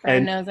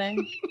 And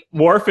nosing.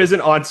 Worf isn't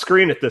on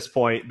screen at this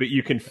point, but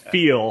you can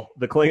feel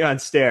the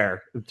Klingon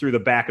stare through the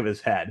back of his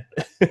head.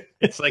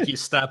 It's like you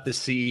stopped the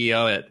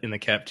CEO in the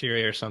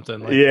cafeteria or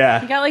something.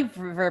 Yeah. He got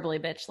verbally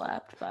bitch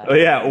slapped. Oh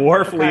yeah,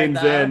 Worf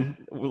leans in.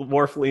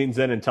 Worf leans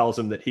in and tells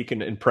him that he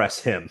can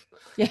impress him.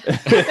 Yeah.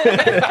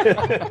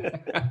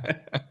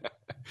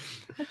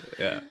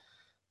 Yeah.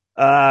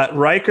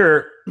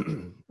 Riker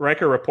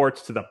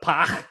reports to the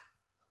Pach,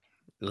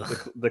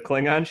 the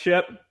Klingon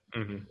ship.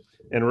 Mm-hmm.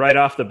 And right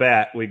off the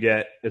bat, we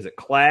get, is it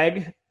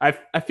Clag? I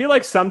feel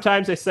like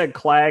sometimes they said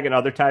Clag and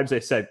other times they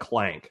said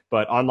Clank,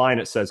 but online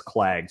it says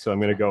Clag, so I'm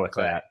going to go with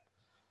that.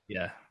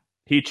 Yeah.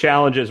 He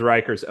challenges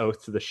Riker's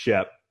oath to the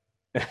ship.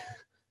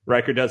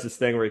 Riker does this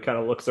thing where he kind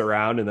of looks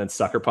around and then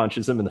sucker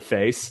punches him in the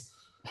face.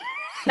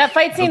 That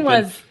fight scene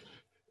was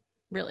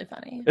really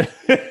funny.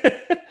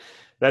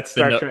 That's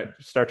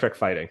Star Trek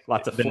fighting.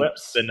 Lots of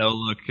flips. The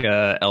no-look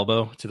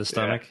elbow to the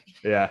stomach.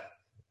 Yeah.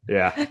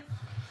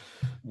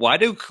 Why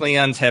do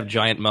Klingons have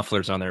giant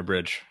mufflers on their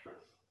bridge?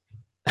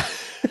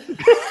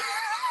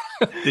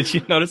 Did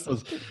you notice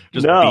those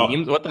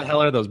beams? What the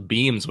hell are those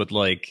beams with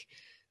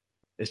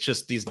it's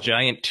just these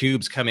giant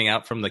tubes coming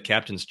out from the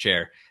captain's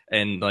chair,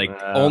 and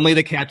only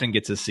the captain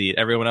gets a seat.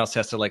 Everyone else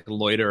has to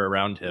loiter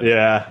around him.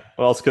 Yeah.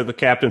 Well, it's because the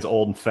captain's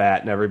old and fat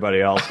and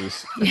everybody else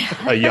is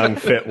a young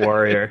fit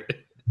warrior.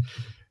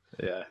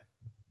 Yeah.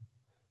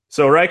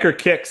 So Riker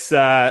kicks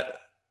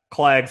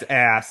Clag's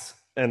ass,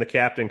 and the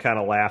captain kind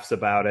of laughs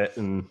about it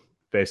and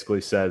basically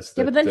says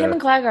that, but then him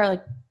and Clag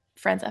are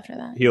friends after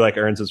that. He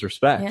earns his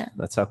respect. Yeah.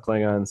 That's how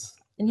Klingons.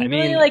 And he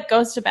really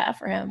goes to bat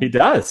for him. He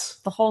does.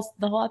 The whole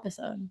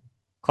episode.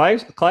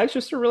 Clag's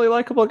just a really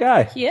likable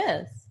guy. He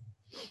is.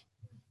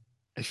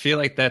 I feel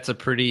like that's a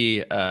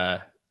pretty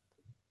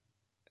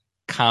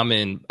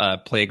common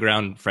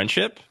playground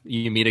friendship.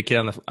 You meet a kid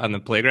on the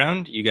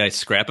playground, you guys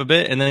scrap a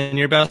bit, and then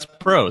you're best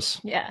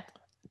pros. Yeah.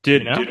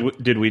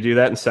 Did we do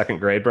that in second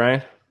grade,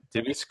 Brian?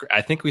 Did we?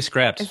 I think we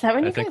scrapped. Is that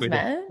when you guys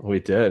met? We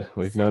did.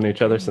 We've known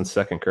each other since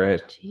second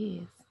grade.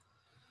 Jeez.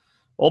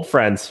 Old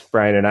friends,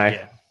 Brian and I.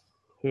 Yeah.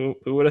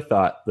 Who would have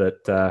thought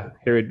that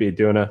here we'd be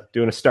doing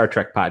a Star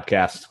Trek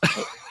podcast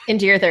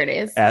into your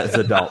 30s as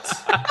adults?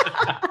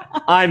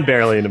 I'm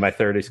barely into my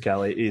 30s,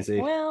 Kelly.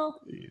 Easy. Well,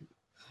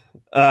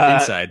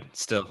 inside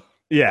still.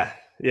 Yeah.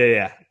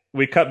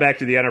 We cut back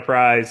to the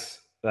Enterprise.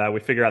 We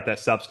figure out that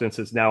substance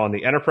is now on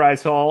the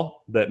Enterprise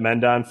hull that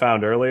Mendon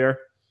found earlier.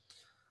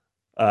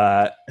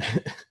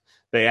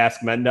 They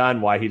ask Mendon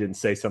why he didn't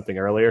say something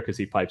earlier, because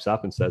he pipes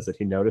up and says that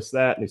he noticed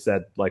that, and he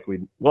said, like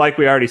we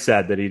already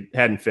said, that he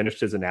hadn't finished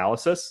his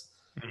analysis.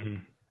 Mm-hmm.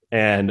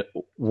 And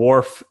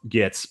Worf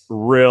gets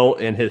real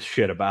in his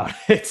shit about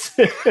it,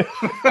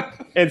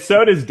 and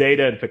so does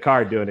Data and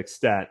Picard to an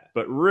extent,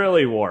 but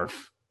really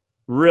Worf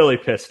really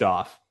pissed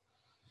off.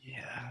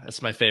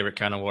 that's my favorite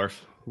kind of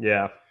Worf.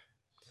 Yeah.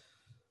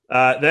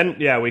 Then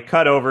we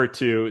cut over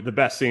to the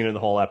best scene in the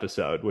whole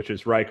episode, which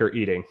is Riker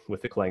eating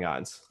with the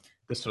Klingons.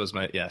 This was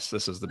the best.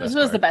 This was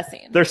part. the best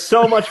scene. There's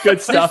so much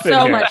good stuff in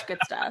so here. much good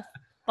stuff.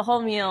 The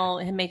whole meal,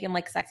 him making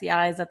like sexy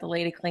eyes at the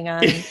lady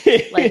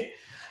Klingon. Like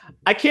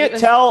I can't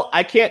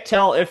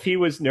tell if he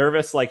was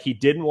nervous, like he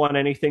didn't want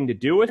anything to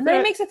do with and then it.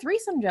 he makes a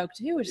threesome joke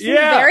too, which seems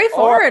very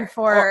forward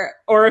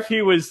or if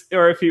he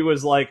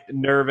was like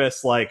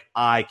nervous, like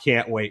I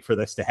can't wait for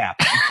this to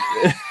happen.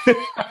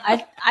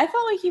 I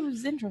felt like he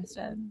was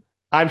interested.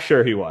 I'm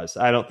sure he was.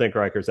 I don't think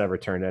Riker's ever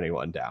turned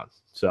anyone down.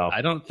 So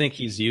I don't think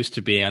he's used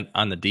to being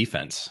on the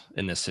defense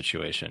in this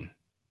situation.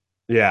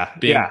 Yeah.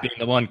 Being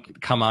the one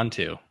come on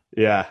to.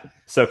 Yeah.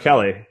 So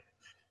Kelly,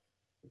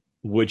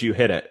 would you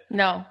hit it?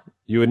 No.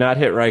 You would not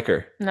hit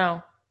Riker?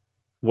 No.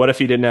 What if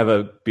he didn't have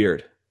a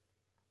beard?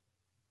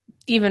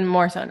 Even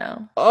more so,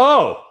 no.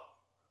 Oh.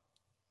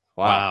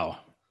 Wow.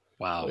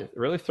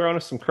 Really throwing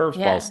us some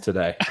curveballs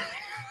today.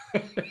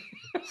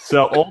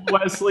 So old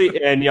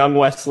Wesley and young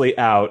Wesley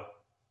out.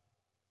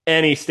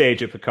 Any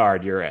stage of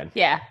Picard you're in.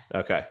 Yeah.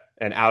 Okay.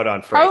 And out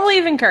on Freight. Probably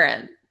even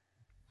current.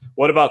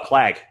 What about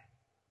Clag?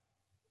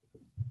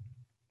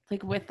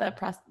 Like with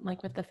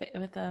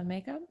the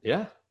makeup?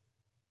 Yeah.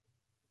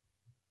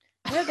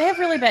 Yeah, they have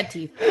really bad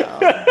teeth, though.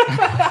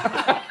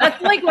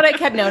 That's like what I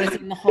kept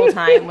noticing the whole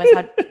time was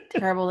how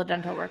terrible the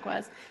dental work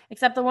was.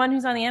 Except the one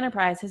who's on the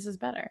Enterprise, his is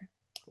better.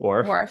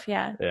 Worf,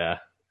 yeah. Yeah.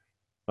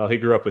 Well, he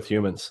grew up with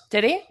humans.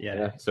 Did he?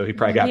 Yeah. So he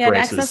probably got he had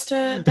braces. access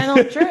to dental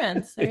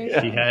insurance. There you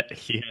go. He had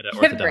He had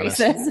orthodontist.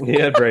 braces. He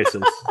had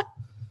braces.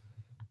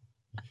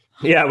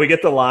 Yeah, we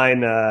get the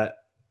line.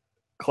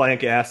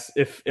 Clank asks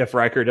if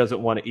Riker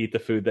doesn't want to eat the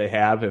food they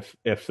have,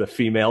 if the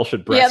female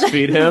should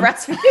breastfeed him.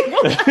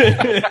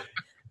 Breastfeed.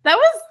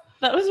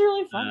 That was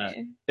really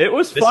funny. It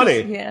was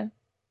funny. Yeah.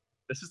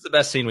 This is the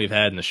best scene we've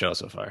had in the show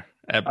so far.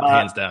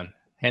 Hands down.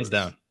 Hands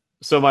down.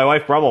 So my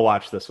wife Brummel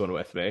watched this one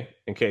with me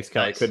in case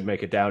Kelly Nice. couldn't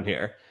make it down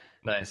here.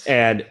 Nice.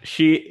 And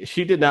she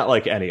did not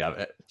like any of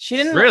it. She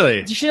didn't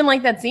Really? She didn't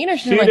like that scene, or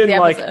she didn't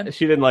like the episode.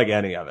 She didn't like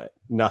any of it.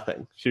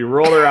 Nothing. She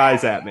rolled her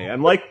eyes at me.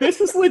 I'm like, this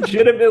is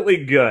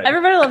legitimately good.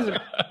 Everybody loves it.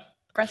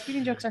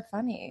 Breastfeeding jokes are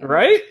funny,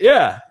 Right?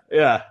 Yeah.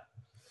 Yeah.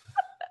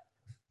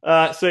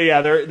 So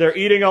yeah, they're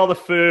eating all the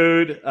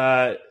food.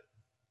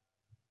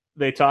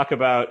 They talk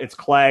about it's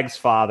Clag's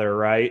father,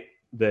 right?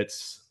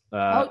 That's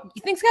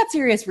things got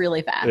serious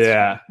really fast.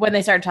 Yeah. When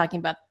they started talking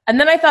about, and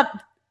then I thought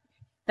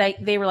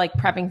they were like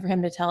prepping for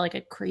him to tell like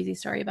a crazy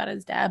story about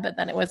his dad, but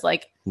then it was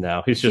like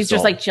no, he's just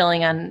old. like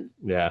chilling on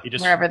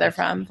wherever they're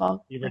from.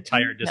 He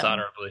retired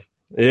dishonorably.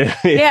 Yeah.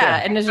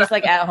 Yeah, and it's just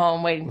like at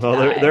home waiting to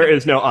die. There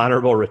is no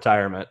honorable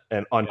retirement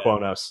and on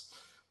Quonos.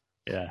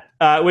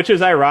 Yeah. Which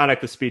is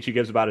ironic, the speech he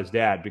gives about his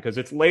dad, because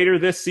it's later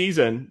this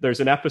season. There's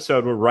an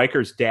episode where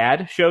Riker's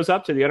dad shows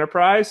up to the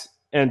Enterprise,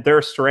 and they're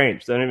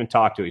estranged. They don't even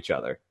talk to each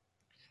other.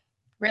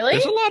 Really?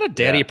 There's a lot of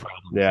daddy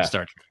problems in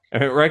Star Trek. I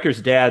mean,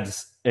 Riker's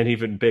dad's an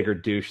even bigger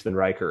douche than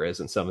Riker is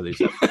in some of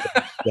these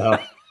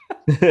episodes.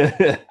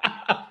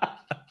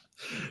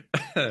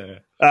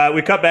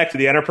 We cut back to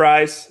the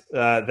Enterprise.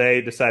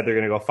 They decide they're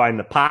going to go find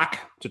the Pak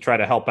to try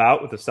to help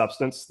out with the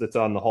substance that's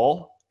on the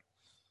hull.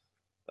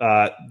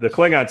 The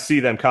Klingons see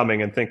them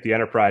coming and think the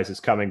Enterprise is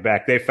coming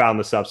back. They found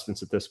the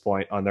substance at this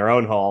point on their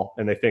own hull,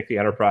 and they think the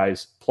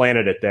Enterprise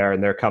planted it there,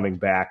 and they're coming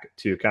back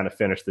to kind of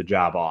finish the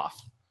job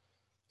off.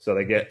 So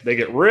they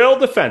get real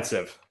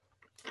defensive.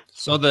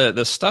 So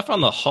the stuff on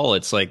the hull,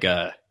 it's like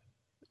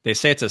they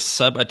say it's a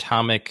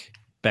subatomic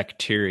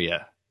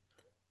bacteria.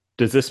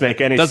 Does this make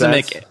any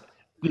sense?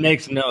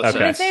 Makes no sense.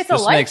 They say it's a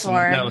this life makes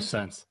form. no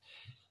sense.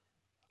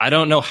 I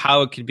don't know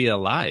how it could be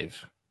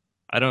alive.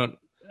 I don't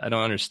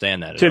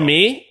understand that. To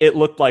me, it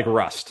looked like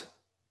rust.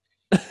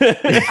 I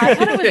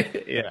thought it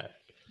was Yeah.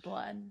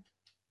 blood.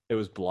 It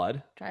was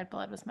blood. Dried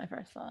blood was my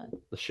first thought.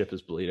 The ship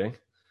is bleeding.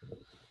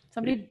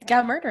 Somebody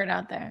got murdered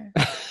out there.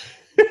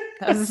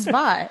 That was the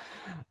spot.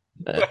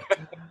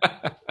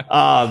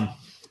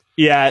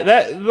 Yeah,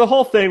 the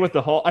whole thing with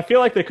the whole, I feel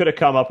like they could have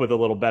come up with a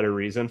little better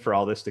reason for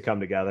all this to come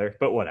together,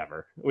 but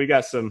whatever. We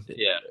got some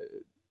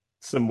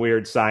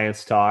weird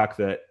science talk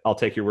that I'll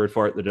take your word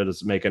for it that it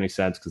doesn't make any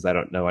sense because I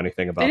don't know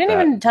anything about They that.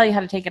 didn't even tell you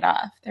how to take it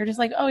off. They're just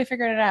like, oh, we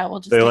figured it out. We'll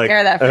just They're take like, care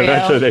of that for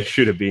eventually you. they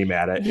shoot a beam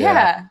at it.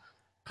 Yeah.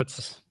 Put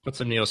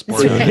some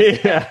Neosport on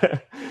it. Yeah.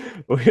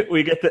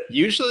 We get the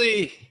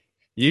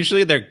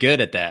Usually they're good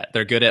at that.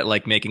 They're good at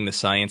like making the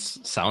science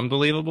sound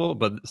believable,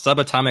 but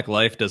subatomic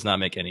life does not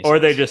make any sense. or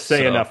they just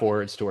say enough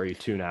words to where you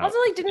tune out. Also,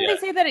 like, didn't they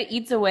say that it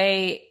eats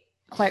away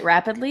quite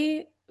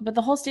rapidly? But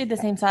the hole stayed the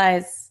same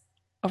size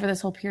over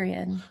this whole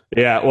period.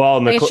 Yeah, well,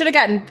 They should have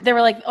gotten. They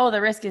were like, "Oh,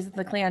 the risk is that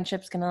the Klingon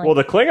ship's gonna." Like, well,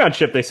 the Klingon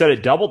ship, they said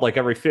it doubled like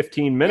every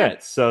 15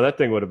 minutes, so that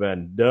thing would have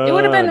been done. it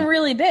would have been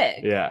really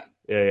big.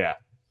 Yeah.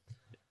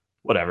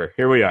 Whatever.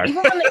 Here we are.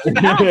 Even when they took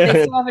it off,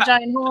 they still have a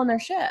giant hole in their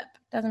ship.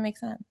 Doesn't make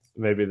sense.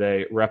 Maybe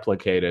they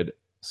replicated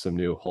some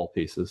new hull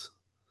pieces.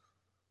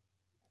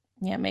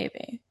 Yeah,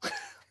 maybe.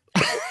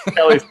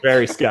 Kelly's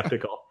very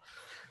skeptical.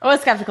 I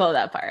was skeptical of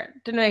that part.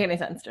 Didn't make any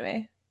sense to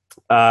me.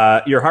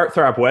 Your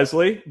heartthrob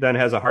Wesley then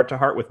has a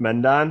heart-to-heart with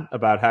Mendon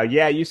about how,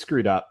 yeah, you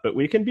screwed up, but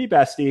we can be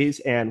besties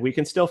and we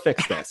can still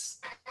fix this.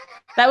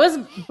 That was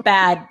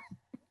bad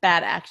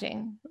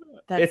acting.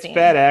 It's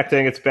bad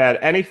acting. It's bad.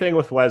 Anything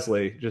with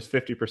Wesley, just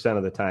 50%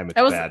 of the time,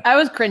 it's bad. I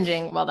was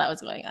cringing while that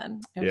was going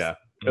on. It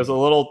was a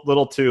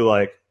little too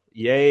like,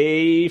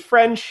 yay,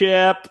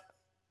 friendship.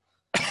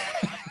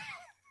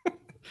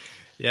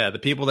 Yeah, the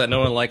people that no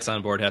one likes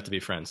on board have to be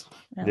friends.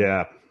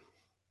 Yeah.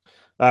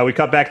 We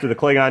cut back to the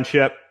Klingon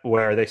ship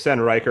where they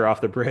send Riker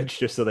off the bridge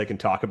just so they can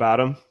talk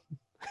about him.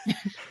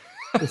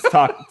 Just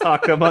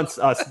talk amongst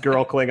us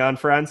girl Klingon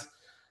friends.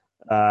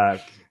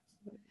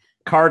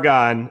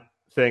 Kargan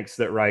thinks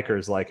that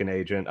Riker's like an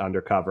agent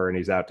undercover and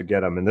he's out to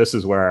get him. And this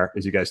is where,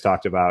 as you guys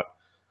talked about,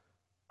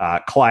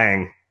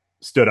 Klang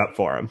stood up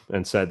for him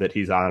and said that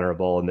he's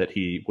honorable and that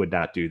he would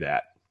not do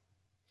that.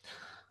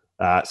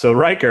 So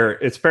Riker,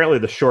 it's apparently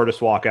the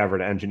shortest walk ever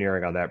to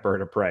engineering on that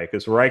bird of prey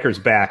because Riker's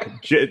back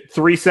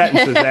 3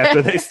 sentences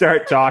after they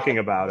start talking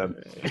about him.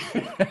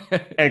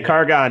 And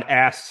Kargan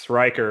asks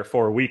Riker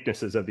for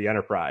weaknesses of the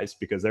Enterprise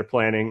because they're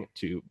planning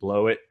to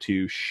blow it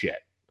to shit.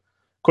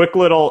 Quick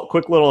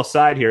little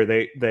aside here.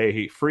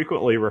 They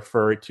frequently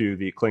refer to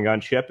the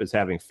Klingon ship as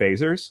having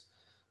phasers.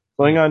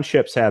 Klingon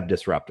ships have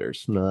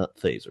disruptors, not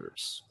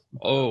phasers.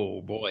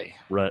 Oh boy.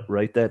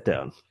 Write that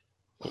down.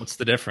 What's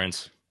the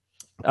difference?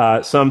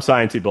 Some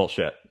sciencey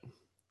bullshit.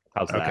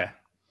 How's that?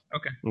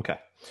 Okay.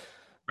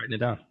 Writing it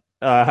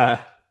down.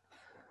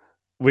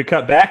 We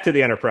cut back to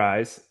the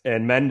Enterprise,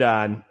 and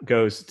Mendon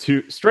goes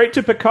straight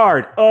to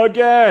Picard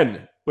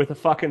again with a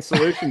fucking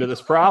solution to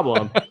this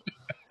problem.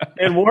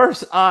 And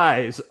Worf's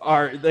eyes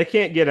they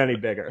can't get any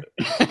bigger.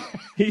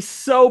 He's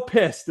so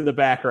pissed in the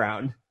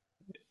background.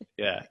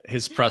 Yeah,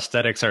 his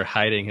prosthetics are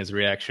hiding his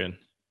reaction.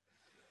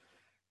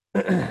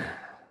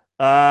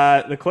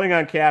 The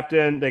Klingon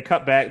captain, they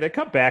cut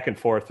back and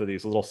forth for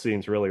these little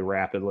scenes really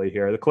rapidly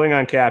here. The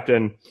Klingon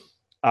captain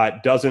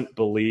doesn't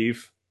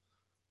believe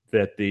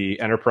that the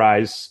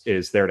Enterprise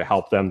is there to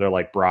help them. They're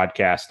like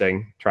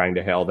broadcasting, trying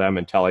to hail them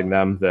and telling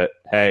them that,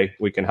 hey,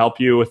 we can help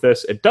you with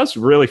this. It does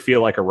really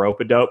feel like a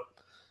rope-a-dope.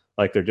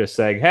 Like they're just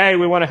saying, hey,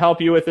 we want to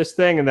help you with this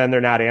thing. And then they're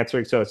not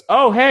answering. So it's,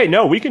 oh, hey,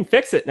 no, we can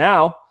fix it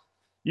now.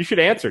 You should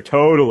answer.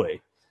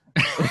 Totally.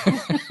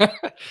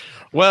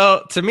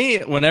 Well, to me,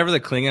 whenever the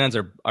Klingons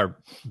are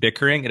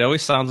bickering, it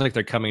always sounds like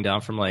they're coming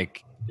down from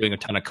like doing a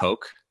ton of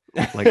coke.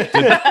 Like, like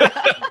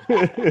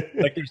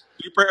they're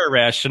super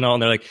irrational,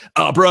 and they're like,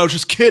 "Oh, bro,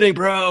 just kidding,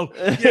 bro."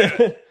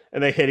 Yeah.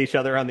 And they hit each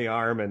other on the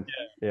arm, and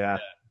yeah.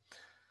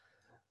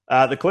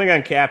 The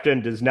Klingon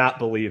captain does not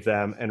believe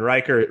them, and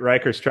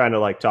Riker's trying to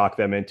like talk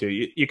them into.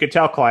 You could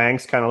tell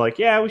Klang's kind of like,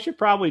 "Yeah, we should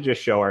probably just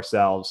show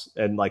ourselves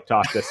and like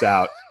talk this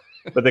out,"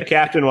 but the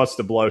captain wants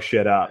to blow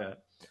shit up. Yeah.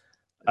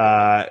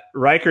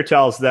 Riker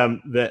tells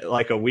them that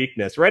like a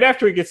weakness right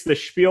after he gets the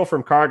spiel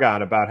from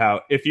Kargan about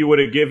how if you would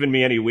have given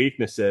me any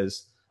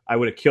weaknesses, I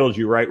would have killed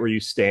you right where you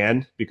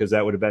stand because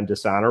that would have been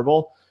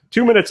dishonorable.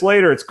 2 minutes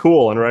later, it's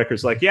cool, and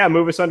Riker's like, "Yeah,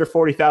 move us under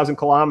 40,000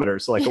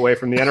 kilometers, like away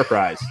from the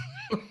Enterprise."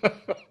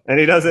 And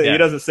he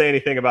doesn't say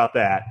anything about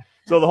that.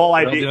 So the whole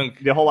idea,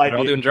 they're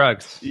all doing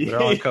drugs. They're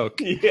all on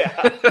coke. Yeah,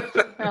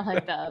 I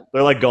like that.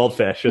 They're like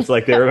goldfish. It's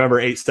like they remember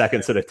 8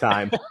 seconds at a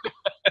time.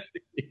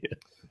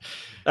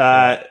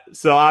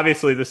 So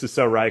obviously this is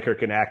so Riker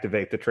can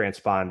activate the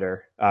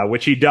transponder,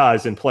 which he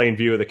does in plain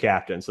view of the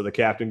captain. So the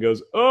captain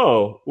goes,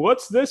 "Oh,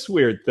 what's this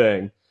weird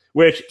thing?"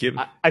 Which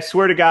I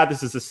swear to God,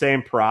 this is the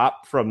same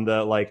prop from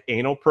the like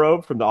anal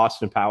probe from the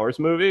Austin Powers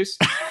movies.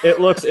 It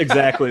looks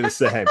exactly the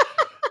same.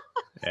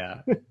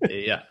 Yeah.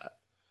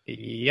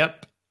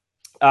 Yep.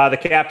 The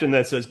captain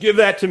then says, "Give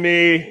that to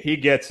me." He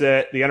gets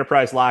it. The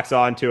Enterprise locks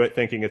onto it,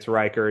 thinking it's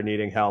Riker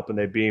needing help, and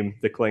they beam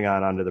the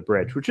Klingon onto the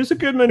bridge, which is a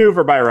good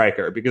maneuver by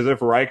Riker, because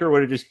if Riker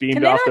would have just beamed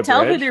off the bridge... Can they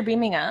not tell who they're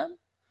beaming up?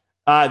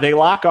 They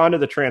lock onto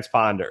the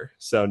transponder,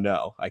 so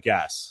no, I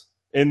guess.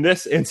 In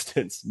this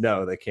instance,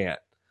 no, they can't.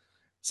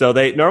 So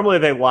normally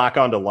they lock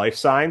onto life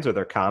signs or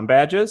their comm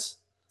badges,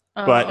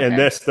 but in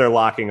this, they're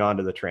locking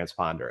onto the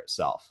transponder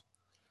itself.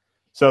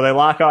 So they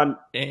lock on...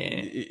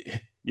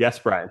 Yes,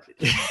 Brian.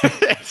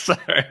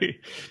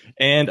 Sorry.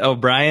 And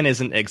O'Brien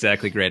isn't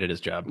exactly great at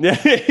his job. Yeah,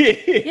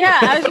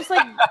 I was just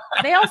like,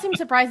 they all seemed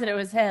surprised that it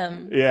was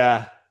him.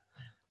 Yeah.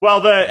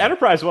 Well, the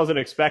Enterprise wasn't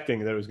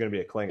expecting that it was going to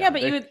be a Klingon. Yeah,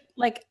 but you would,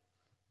 like,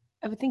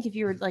 I would think if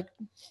you were, like,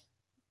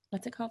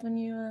 what's it called when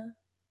you...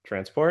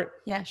 Transport?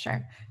 Yeah,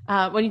 sure.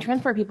 When you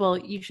transport people,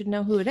 you should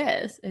know who it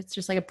is. It's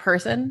just like a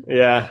person.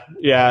 Yeah.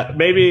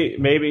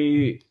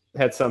 Maybe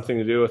had something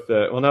to do with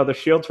the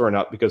shields weren't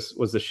up because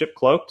was the ship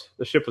cloaked?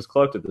 The ship was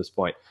cloaked at this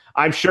point.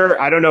 I'm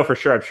sure, I don't know for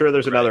sure. I'm sure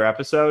there's another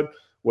episode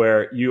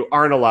where you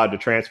aren't allowed to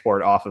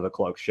transport off of a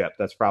cloaked ship.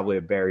 That's probably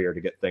a barrier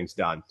to get things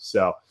done.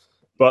 So,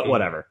 but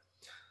whatever.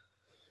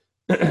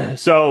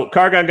 So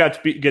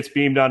Kargan gets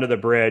beamed onto the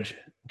bridge,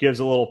 gives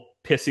a little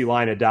pissy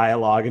line of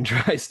dialogue and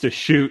tries to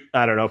shoot,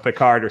 I don't know,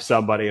 Picard or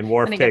somebody, and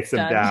Worf takes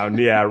him down.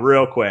 Yeah,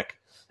 real quick.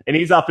 And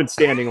he's up and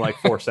standing like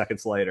 4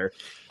 seconds later.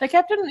 The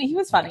captain, he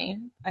was funny.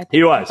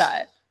 He was.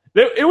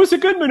 It was a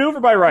good maneuver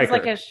by It's Riker.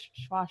 like a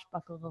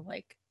swashbuckle,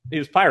 like He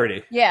was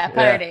piratey. yeah,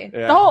 piratey.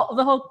 Yeah.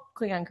 The whole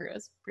Klingon crew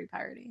is pretty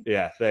piratey.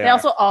 Yeah, They are.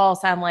 also all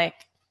sound like,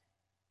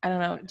 I don't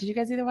know. Did you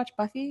guys either watch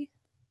Buffy?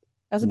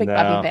 I was a big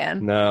Buffy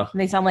fan. No. And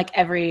they sound like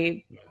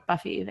every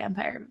Buffy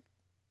vampire.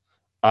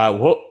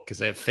 Because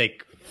they have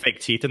fake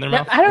teeth in their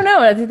mouth. I don't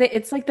know.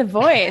 It's like the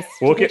voice.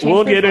 We'll Did they get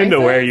change their into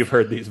where voices? you've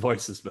heard these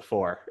voices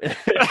before.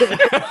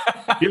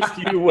 Just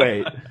you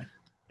wait.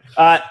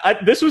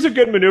 This was a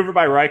good maneuver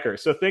by Riker.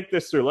 So think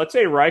this through. Let's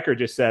say Riker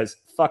just says,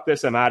 "Fuck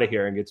this, I'm out of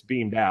here," and gets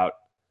beamed out.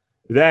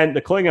 Then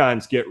the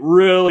Klingons get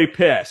really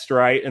pissed,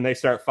 right? And they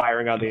start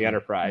firing on the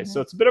Enterprise. Mm-hmm.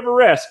 So it's a bit of a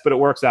risk, but it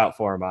works out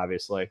for him,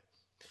 obviously.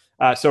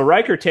 So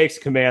Riker takes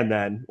command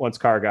then, once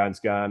Kargan's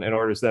gone, and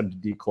orders them to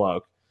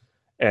decloak.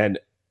 And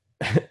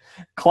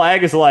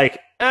Clag is like,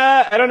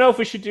 I don't know if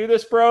we should do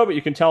this, bro, but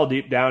you can tell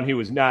deep down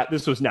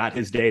this was not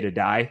his day to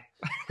die.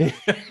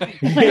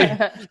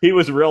 he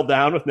was real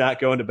down with not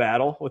going to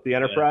battle with the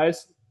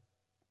Enterprise.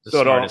 The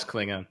smartest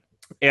Klingon.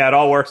 Yeah, it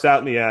all works out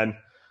in the end.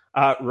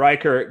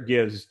 Riker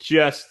gives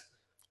just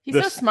He's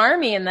so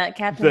smarmy in that the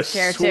captain's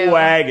chair too.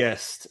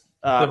 swaggest.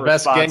 The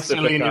best response to gangster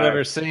lean you've Picard.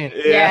 ever seen.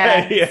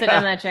 Yeah, sit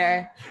on that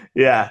chair.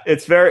 Yeah,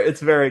 it's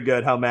very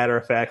good how matter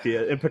of fact he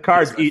is. And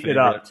Picard's eating it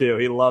up too.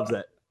 He loves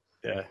it.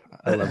 Yeah,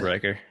 I love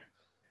Riker.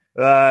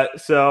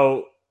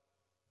 So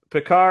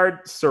Picard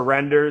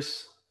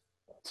surrenders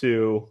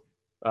to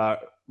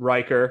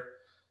Riker,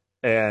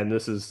 and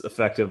this is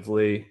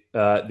effectively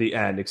the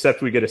end.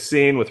 Except we get a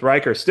scene with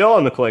Riker still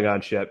on the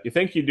Klingon ship. You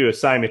think you'd do a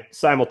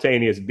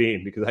simultaneous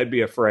beam, because I'd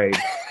be afraid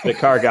that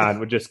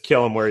Kargan would just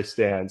kill him where he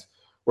stands.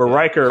 Where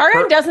Riker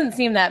doesn't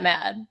seem that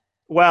mad.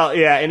 Well,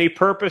 yeah, and he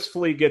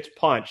purposefully gets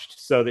punched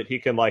so that he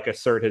can like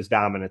assert his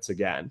dominance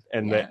again,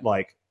 and that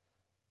like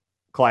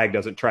Clag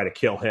doesn't try to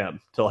kill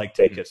him to like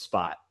take his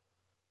spot.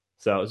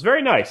 So it's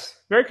very nice,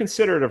 very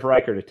considerate of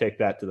Riker to take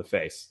that to the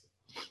face.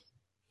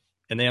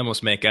 And they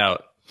almost make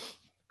out.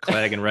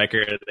 Clag and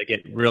Riker, they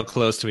get real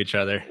close to each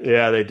other.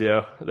 Yeah, they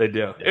do. They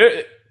do.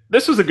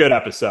 This was a good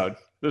episode.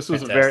 This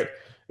was Fantastic.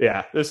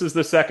 This is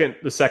the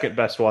second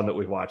best one that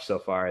we've watched so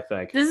far, I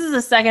think. This is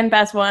the second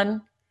best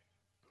one.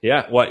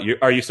 Yeah. What?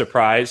 Are you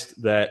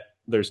surprised that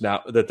there's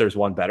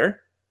one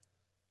better?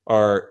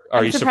 Or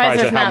are you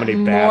surprised at how many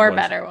bad more ones?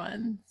 better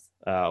ones?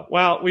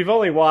 Well, we've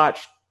only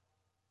watched.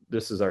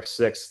 This is our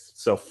 6th,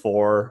 so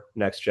 4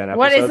 next gen episodes.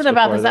 What is it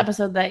about this that.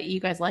 episode that you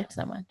guys liked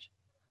so much?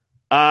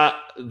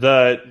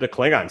 The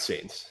Klingon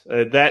scenes.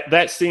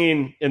 That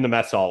scene in the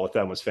mess hall with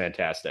them was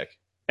fantastic,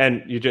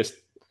 and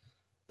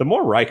the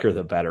more Riker,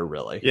 the better.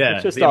 Really, Yeah,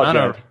 it's just the all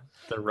amount good.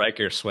 of the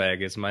Riker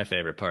swag is my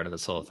favorite part of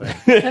this whole thing.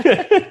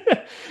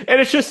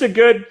 And it's just a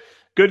good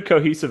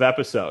cohesive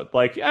episode.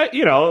 Like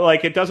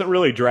like it doesn't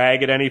really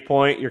drag at any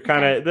point. You're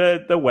kind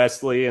of the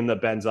Wesley and the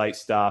Benzite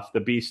stuff.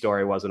 The B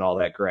story wasn't all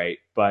that great,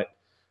 but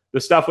the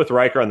stuff with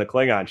Riker on the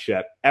Klingon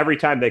ship, every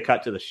time they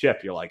cut to the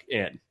ship, you're like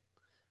in.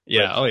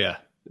 Yeah. Oh yeah.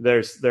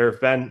 There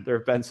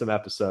have been some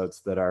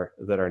episodes that are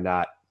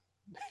not,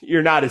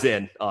 you're not as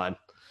in on.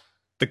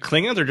 The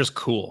Klingons are just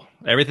cool.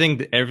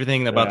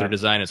 Everything about their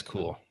design is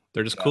cool.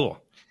 They're just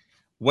cool.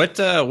 What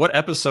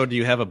episode do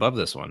you have above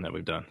this one that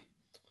we've done?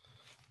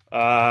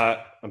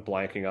 I'm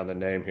blanking on the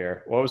name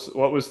here. What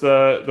was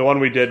the one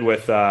we did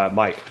with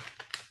Mike?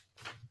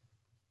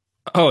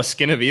 Oh,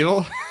 Skin of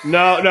Evil?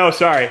 No,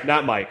 sorry,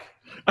 not Mike.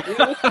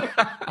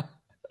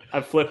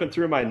 I'm flipping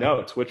through my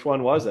notes. Which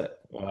one was it?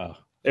 Wow.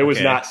 It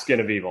was not Skin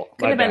of Evil.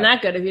 Could have been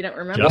that good if you don't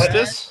remember.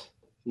 Justice?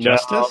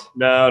 Justice?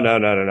 No.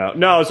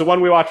 No, it's the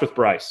one we watched with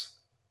Bryce.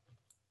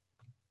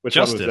 Which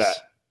Justice. one was that?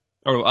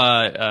 Or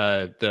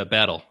the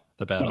battle.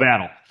 The battle. The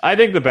battle. I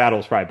think the battle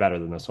is probably better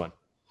than this one.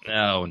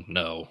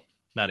 No,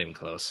 not even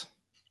close.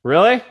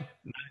 Really?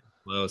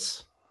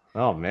 Close.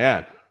 Oh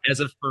man. As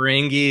a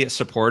Ferengi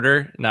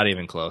supporter, not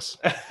even close.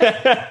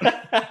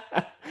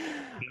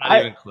 Not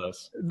even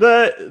close.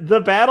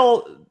 The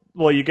battle.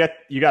 Well, you got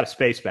a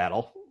space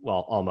battle.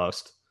 Well,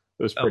 almost.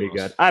 It was pretty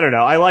good. I don't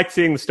know. I liked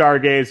seeing the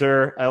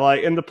Stargazer.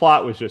 And the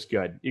plot was just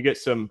good. You get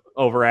some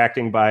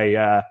overacting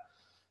by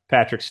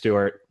Patrick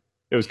Stewart.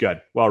 It was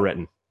good. Well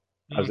written.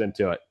 I was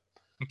into it.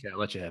 Okay, I'll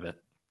let you have it.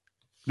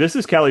 This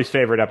is Kelly's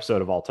favorite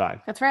episode of all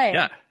time. That's right.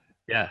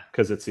 Yeah.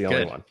 Because it's the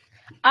only one.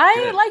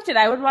 I liked it.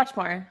 I would watch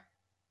more.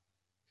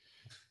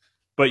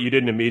 But you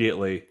didn't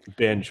immediately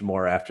binge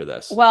more after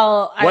this.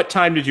 Well, what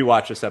time did you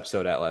watch this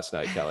episode at last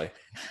night, Kelly?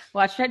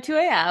 Watched it at 2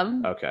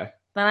 a.m. Okay.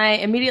 Then I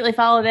immediately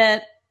followed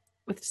it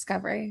with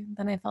Discovery.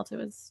 Then I felt it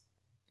was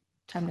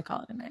time to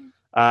call it a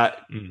night.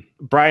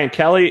 Bryan,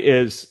 Kelly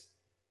is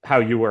how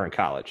you were in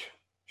college.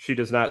 She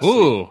does not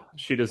sleep.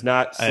 She does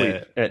not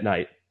sleep at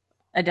night.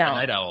 I don't.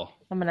 Night owl.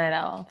 I'm a night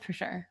owl for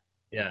sure.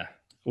 Yeah.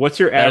 What's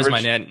your That average? is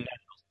my net.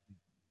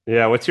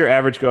 Yeah, what's your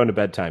average going to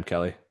bedtime,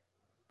 Kelly?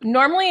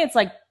 Normally it's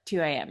like 2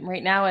 a.m.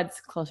 Right now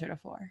it's closer to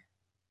 4.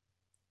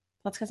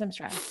 That's because I'm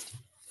stressed.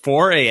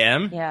 4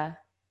 a.m.? Yeah.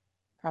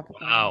 Probably.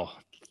 Wow.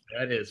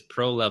 That is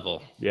pro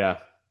level. Yeah.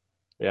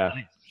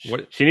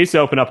 What? She needs to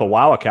open up a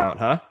WoW account,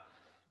 huh?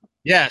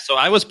 Yeah, so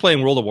I was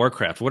playing World of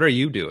Warcraft. What are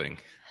you doing?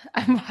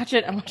 I'm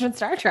watching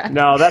Star Trek.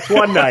 No, that's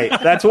one night.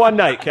 That's one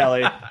night,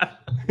 Kelly.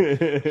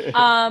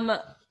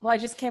 Well, I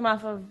just came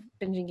off of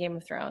binging Game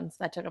of Thrones.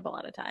 That took up a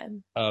lot of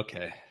time.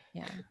 Okay.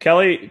 Yeah.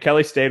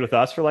 Kelly stayed with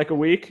us for like a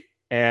week,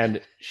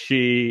 and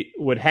she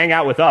would hang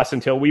out with us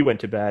until we went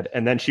to bed,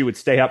 and then she would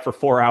stay up for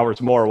 4 hours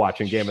more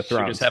watching Game of She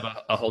Thrones. just have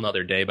a whole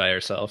nother day by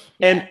herself.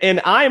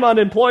 And I'm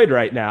unemployed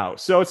right now,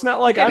 so it's not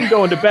like I'm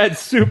going to bed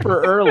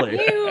super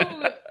early. You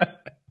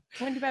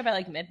went to bed by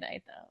like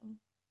midnight, though.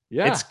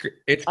 Yeah,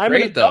 It's I'm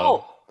great an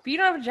adult. But you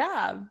don't have a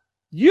job.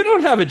 You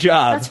don't have a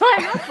job. That's why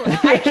I'm up for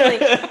it.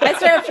 Actually, I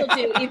stay up till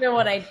 2, even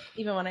when I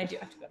do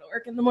have to go to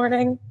work in the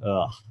morning.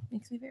 Ugh.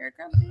 Makes me very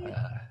grumpy.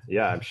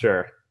 Yeah, I'm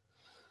sure.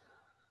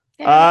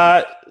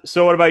 Yeah.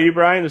 So what about you,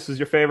 Brian? This is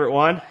your favorite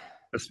one?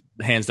 That's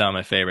hands down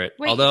my favorite.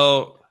 Wait.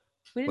 Although,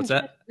 we didn't what's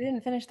that? We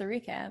didn't finish the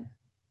recap.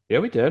 Yeah,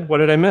 we did. What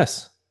did I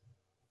miss?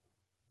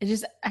 I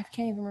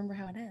can't even remember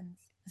how it ends.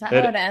 Is that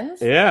how it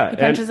ends? Yeah. He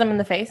punches him in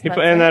the face.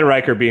 And then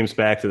Riker beams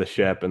back to the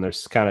ship, and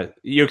there's kind of,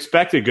 you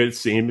expect a good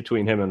scene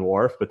between him and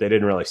Worf, but they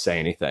didn't really say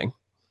anything.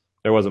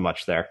 There wasn't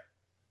much there.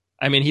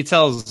 I mean, he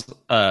tells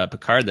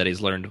Picard that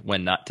he's learned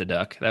when not to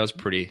duck. That was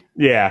pretty.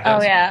 Yeah.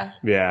 Oh, yeah.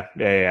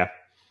 Yeah.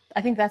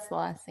 I think that's the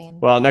last scene.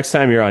 Well, next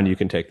time you're on, you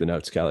can take the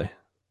notes, Kelly.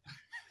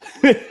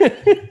 All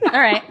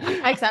right.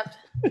 I accept.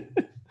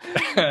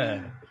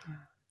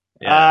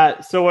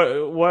 Yeah.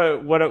 So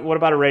what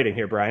about a rating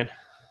here, Brian?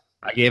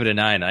 I gave it a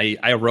 9.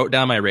 I wrote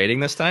down my rating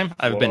this time.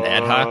 I've been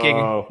ad hocking.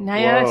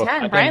 9 out of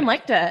 10. Brian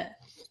liked it.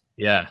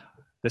 Yeah.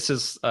 This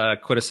is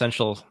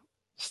quintessential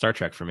Star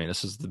Trek for me.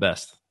 This is the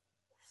best.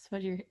 That's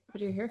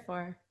what you're here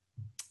for.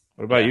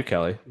 What about you,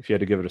 Kelly? If you had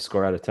to give it a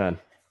score out of 10.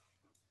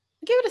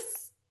 I give it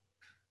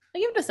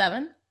a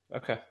 7.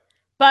 Okay.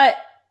 But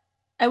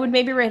I would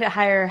maybe rate it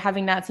higher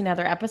having not seen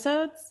other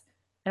episodes.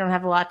 I don't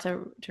have a lot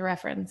to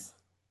reference.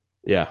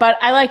 Yeah. But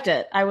I liked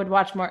it. I would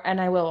watch more,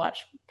 and I will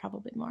watch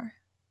probably more.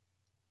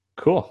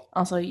 Cool.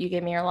 Also, you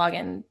gave me your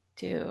login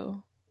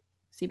to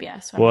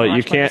CBS. So Well, I'm gonna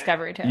you watch more can't.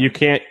 Discovery too. You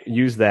can't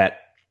use that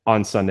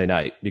on Sunday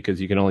night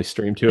because you can only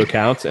stream 2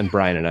 accounts, and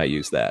Brian and I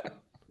use that.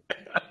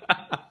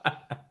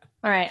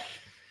 All right.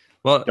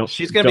 Well,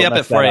 she's going to be up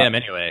at 4 a.m.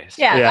 anyway.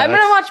 Yeah, I'm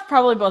going to watch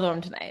probably both of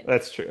them tonight.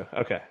 That's true.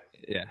 Okay.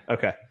 Yeah.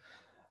 Okay.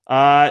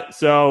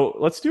 So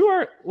let's do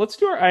our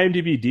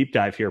IMDb deep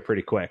dive here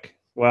pretty quick.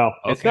 Well,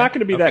 it's not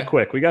going to be that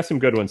quick. We got some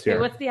good ones here.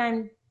 Wait, what's the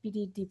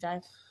IMDb deep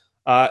dive?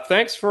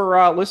 Thanks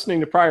for listening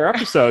to prior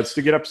episodes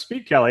to get up to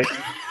speed, Kelly.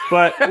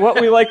 But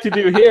what we like to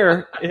do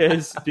here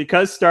is,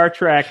 because Star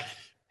Trek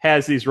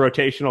has these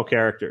rotational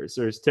characters,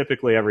 there's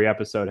typically every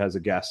episode has a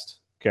guest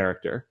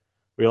character.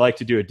 We like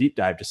to do a deep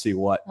dive to see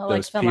what those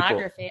like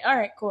filmography. people. All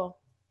right, cool.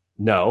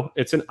 No,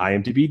 it's an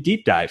IMDb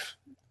deep dive.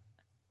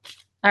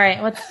 All right,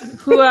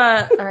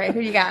 who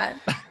you got?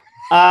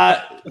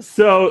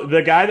 So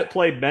the guy that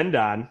played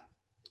Mendon,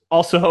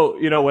 also,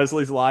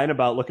 Wesley's line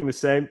about looking the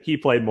same, he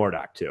played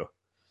Mordok too.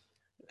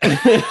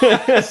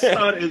 It's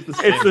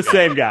the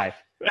same guy.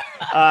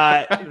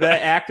 The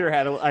actor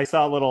I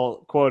saw a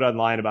little quote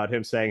online about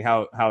him saying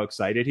how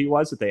excited he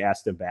was that they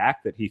asked him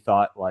back, that he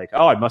thought like,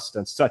 oh, I must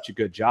have done such a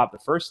good job the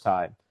first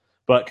time.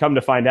 But come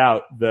to find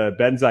out, the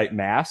benzite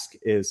mask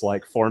is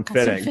like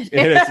form-fitting. And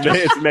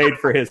it's made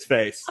for his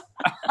face.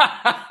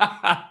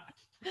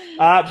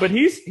 But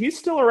he's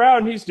still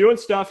around. He's doing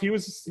stuff.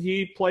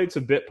 He played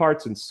some bit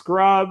parts in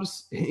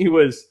Scrubs. He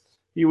was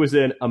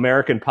in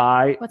American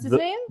Pie. What's his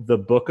name? The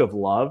Book of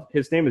Love.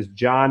 His name is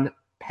John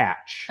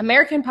Patch.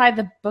 American Pie,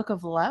 The Book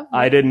of Love?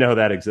 I didn't know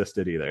that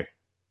existed either.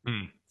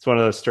 It's one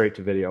of those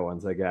straight-to-video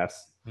ones, I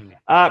guess.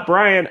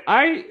 Brian,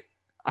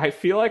 I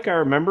feel like I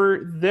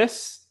remember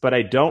this, but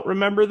I don't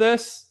remember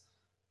this.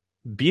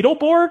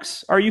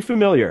 Beetleborgs? Are you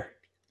familiar?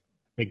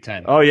 Big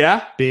time. Oh,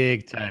 yeah?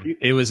 Big time.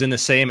 It was in the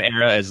same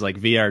era as like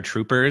VR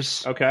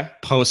Troopers. Okay.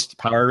 Post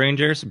Power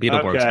Rangers.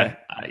 Beetleborgs. Okay.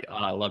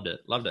 I loved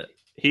it. Loved it.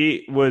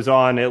 He was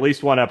on at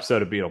least one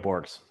episode of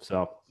Beetleborgs.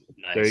 So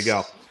There you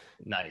go.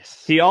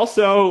 Nice. He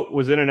also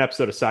was in an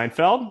episode of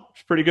Seinfeld, which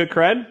is pretty good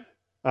cred.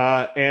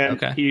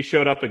 He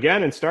showed up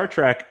again in Star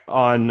Trek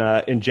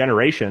in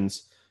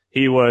Generations.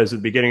 He was at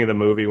the beginning of the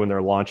movie when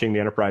they're launching the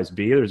Enterprise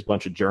B. There's a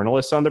bunch of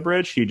journalists on the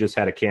bridge. He just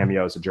had a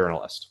cameo as a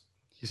journalist.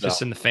 He's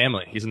just in the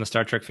family. He's in the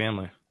Star Trek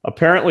family.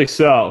 Apparently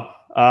so.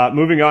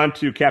 Moving on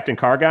to Captain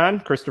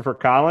Kargan, Christopher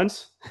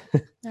Collins.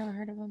 Never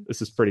heard of him.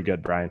 This is pretty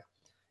good, Brian.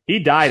 He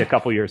died a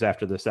couple years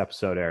after this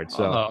episode aired,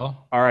 so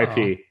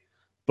R.I.P.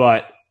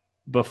 But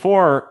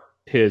before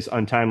his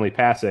untimely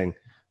passing,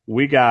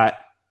 we got,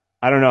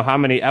 I don't know how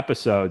many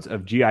episodes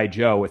of G.I.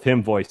 Joe with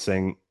him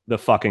voicing the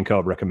fucking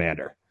Cobra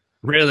Commander.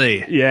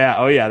 Really? Yeah.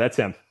 Oh, yeah. That's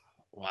him.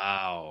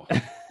 Wow.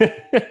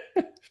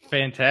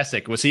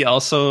 Fantastic. Was he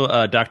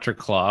also Dr.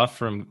 Claw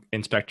from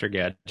Inspector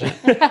Gadget?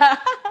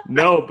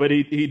 No, but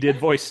he did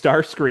voice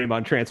Starscream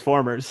on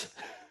Transformers.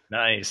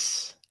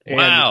 Nice.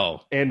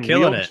 And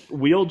killing it.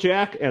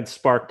 Wheeljack and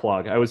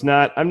Sparkplug.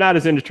 I'm not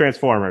as into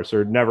Transformers,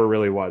 or never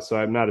really was, so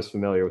I'm not as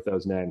familiar with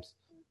those names.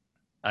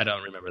 I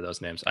don't remember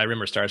those names. I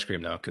remember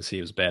Starscream though, because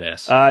he was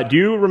badass. Do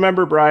you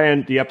remember,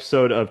 Brian, the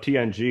episode of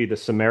TNG, the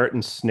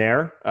Samaritan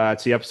Snare?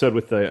 It's the episode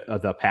with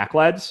the pack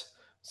lads.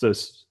 So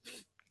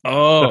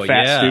the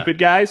fat stupid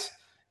guys.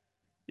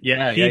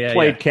 Yeah, he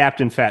played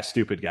Captain Fat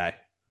Stupid Guy.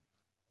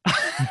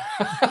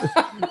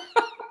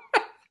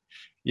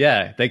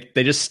 Yeah,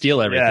 they just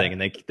steal everything, and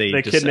they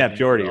kidnap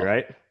Geordi,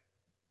 right?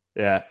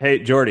 Yeah. Hey,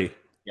 Geordi.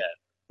 Yeah.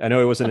 I know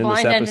he wasn't in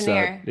this episode.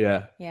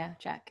 Engineer. Yeah,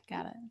 check.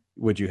 Got it.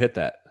 Would you hit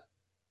that?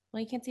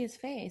 Well, you can't see his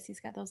face. He's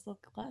got those little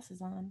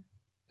glasses on.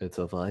 It's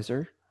a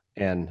visor,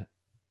 and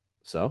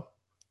so.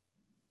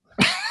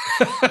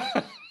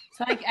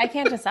 So I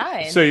can't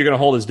decide. So you're going to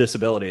hold his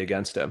disability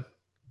against him?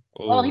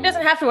 Well, he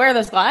doesn't have to wear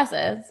those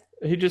glasses.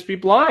 He'd just be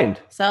blind.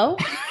 So?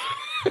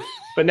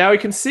 But now he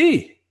can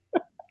see.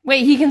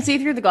 Wait, he can see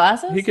through the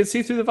glasses? He can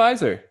see through the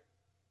visor.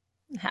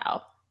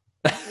 How?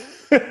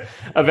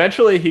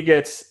 Eventually,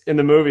 in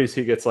the movies,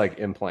 he gets like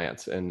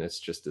implants, and it's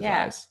just his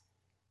eyes.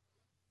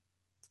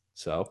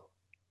 So,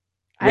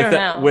 I don't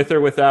know. With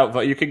or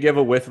without, you could give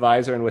a with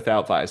visor and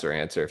without visor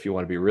answer if you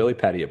want to be really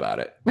petty about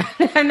it.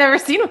 I've never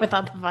seen it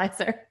without the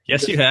visor.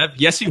 Yes, you have.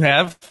 Yes, you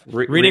have.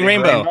 Reading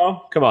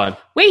Rainbow. Come on.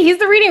 Wait, he's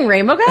the Reading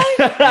Rainbow guy?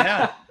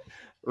 Yeah.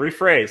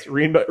 Rephrase.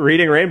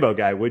 Reading Rainbow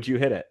guy. Would you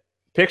hit it?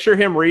 Picture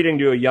him reading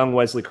to a young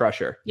Wesley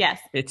Crusher. Yes.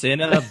 It's in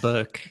a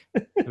book.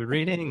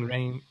 Reading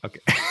Rain. Okay.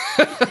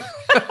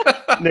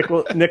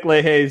 Nick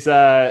Leahy's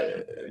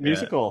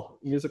musical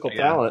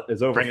talent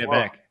is over. Bring it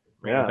back.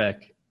 Bring it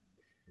back.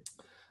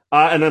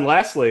 And then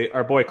lastly,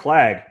 our boy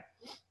Clag.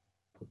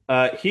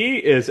 He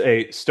is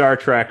a Star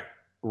Trek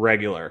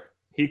regular.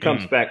 He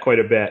comes back quite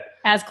a bit.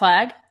 As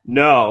Clag?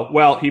 No.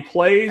 Well, he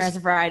plays... There's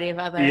a variety of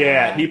other...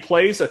 Yeah, he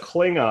plays a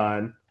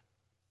Klingon.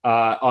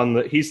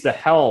 He's the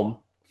helm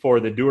for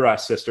the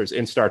Duras sisters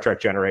in Star Trek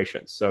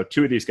Generations. So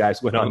two of these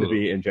guys went on to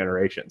be in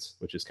Generations,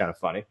 which is kind of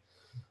funny.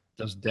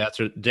 Those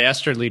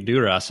dastardly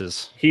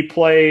Durases. He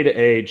played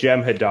a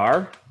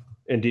Jem'Hadar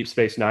in Deep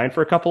Space Nine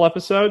for a couple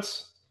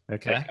episodes.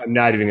 Okay. I'm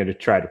not even going to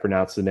try to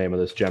pronounce the name of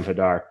this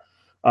Jem'Hadar.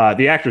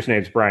 The actor's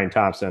name's Bryan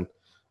Thompson.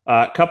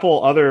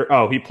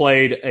 He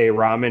played a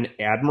Ramen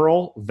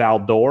Admiral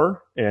Valdor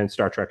in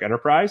Star Trek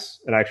Enterprise,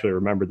 and I actually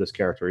remember this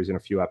character. He's in a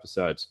few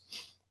episodes.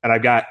 And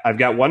I've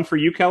got one for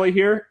you, Kelly,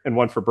 here, and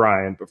one for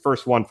Brian. But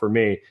first, one for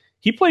me.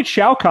 He played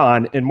Shao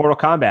Kahn in Mortal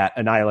Kombat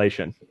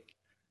Annihilation.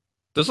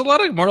 There's a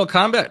lot of Mortal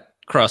Kombat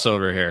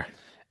crossover here.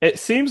 It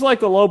seems like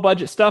the low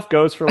budget stuff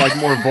goes for like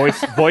more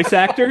voice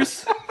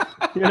actors,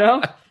 you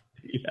know?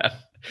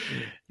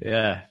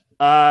 Yeah.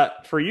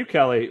 For you,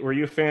 Kelly, were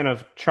you a fan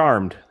of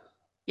Charmed?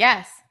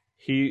 Yes.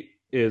 He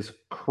is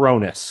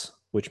Cronus,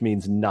 which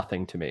means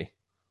nothing to me.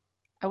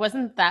 I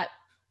wasn't that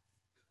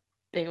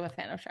big of a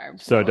fan of Charmed.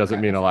 So it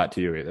doesn't mean a lot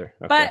to you either.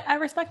 Okay. But I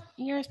respect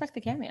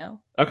the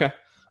cameo. Okay.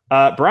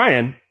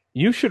 Brian,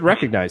 you should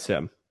recognize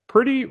him.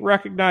 Pretty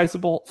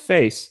recognizable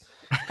face.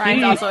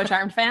 Brian's also a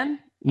Charmed fan?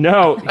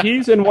 No,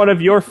 he's in one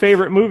of your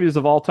favorite movies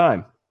of all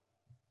time.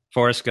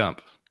 Forrest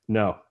Gump.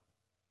 No.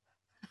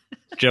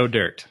 Joe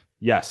Dirt.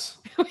 Yes.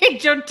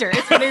 Wait, Joe Dirt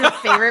is one of your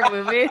favorite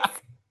movies?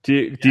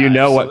 Do you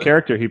know what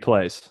character he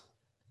plays?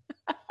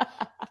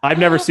 I've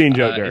never seen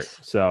Joe Dirt,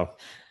 so.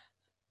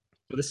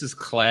 This is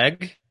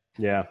Clag?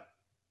 Yeah.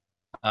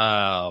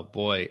 Oh,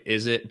 boy.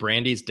 Is it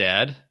Brandy's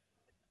dad?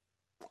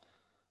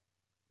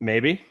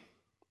 Maybe.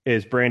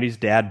 Is Brandy's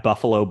dad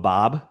Buffalo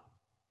Bob?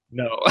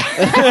 No.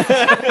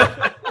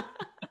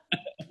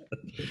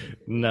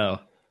 No.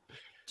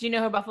 Do you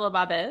know who Buffalo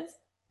Bob is?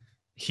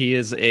 He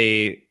is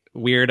a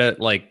weird,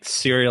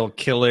 serial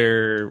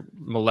killer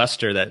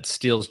molester that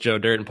steals Joe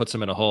Dirt and puts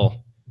him in a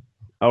hole.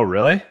 Oh,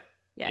 really?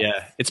 Yes.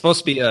 Yeah. It's supposed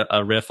to be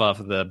a riff off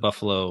of the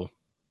Buffalo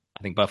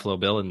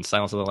Bill in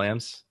Silence of the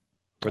Lambs,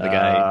 where the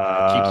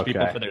guy keeps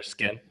people for their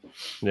skin.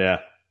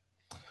 Yeah.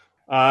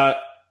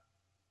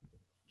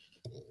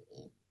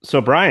 So,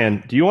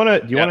 Brian, do you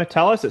want to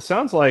tell us? It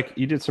sounds like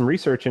you did some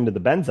research into the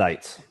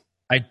benzites.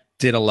 I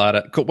did a lot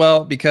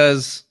of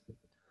because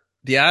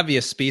the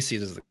obvious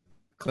species is the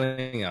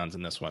Klingons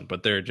in this one,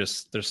 but there's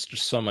just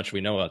so much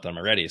we know about them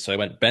already. So I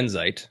went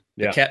benzite,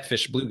 the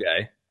catfish blue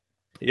guy.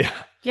 Yeah.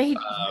 Yeah,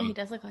 he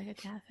does look like a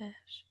catfish.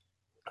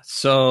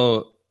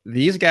 So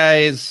these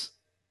guys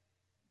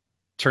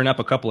turn up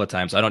a couple of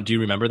times. Do you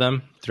remember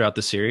them throughout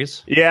the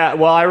series? Yeah,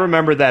 well, I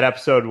remember that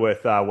episode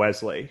with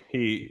Wesley.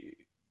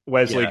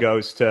 Wesley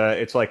goes to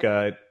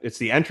it's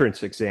the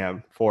entrance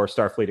exam for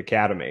Starfleet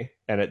Academy,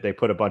 and they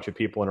put a bunch of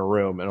people in a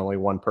room, and only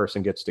one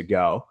person gets to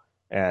go.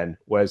 And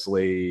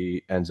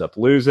Wesley ends up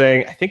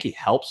losing. I think he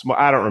helps more.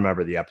 I don't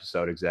remember the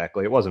episode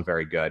exactly. It wasn't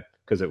very good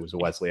because it was a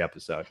Wesley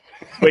episode.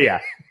 But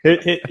yeah,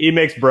 he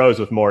makes bros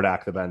with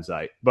Mordok the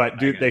Benzite. But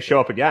they show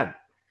up again.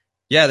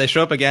 Yeah, they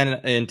show up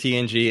again in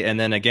TNG and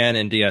then again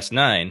in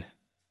DS9. Okay.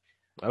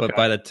 But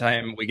by the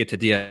time we get to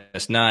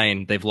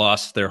DS9, they've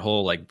lost their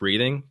whole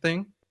breathing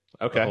thing.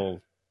 Okay.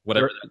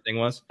 Whatever that thing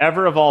was.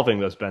 Ever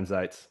evolving, those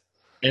benzites.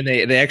 And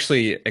they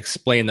actually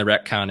explain the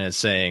retcon as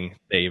saying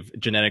they've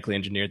genetically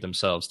engineered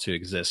themselves to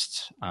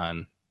exist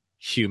on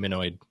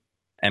humanoid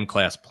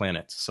M-class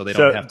planets, so they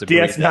don't have to.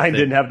 DS9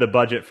 didn't have the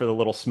budget for the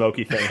little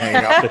smoky thing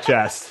hanging off the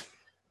chest.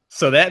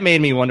 So that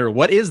made me wonder,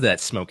 what is that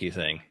smoky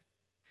thing?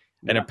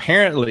 And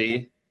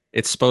apparently,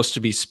 it's supposed to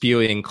be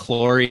spewing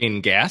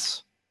chlorine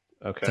gas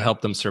to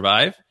help them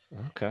survive.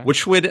 Okay.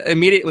 Which would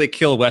immediately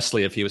kill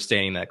Wesley if he was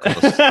standing that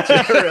close.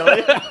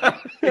 Really?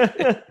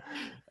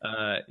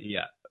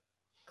 Yeah.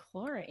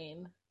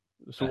 Chlorine.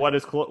 So what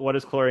does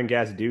chlorine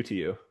gas do to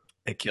you?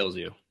 It kills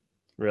you.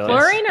 Really?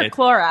 Chlorine or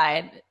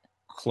chloride?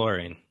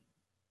 Chlorine.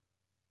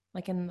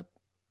 Like in the...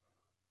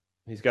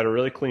 He's got a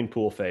really clean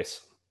pool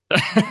face.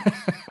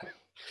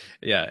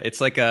 Yeah, it's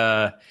like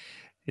a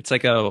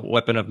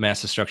weapon of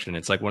mass destruction.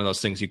 It's like one of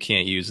those things you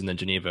can't use in the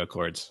Geneva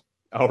Accords.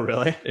 Oh,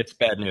 really? It's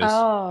bad news.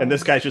 Oh. And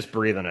this guy's just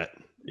breathing it.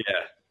 Yeah.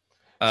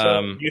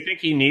 So you think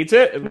he needs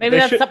it? Maybe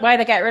that's why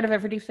they got rid of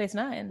it for Deep Space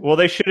Nine. Well,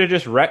 they should have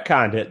just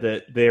retconned it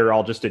that they're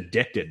all just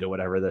addicted to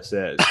whatever this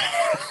is.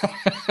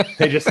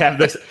 They just have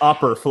this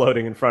upper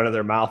floating in front of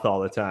their mouth all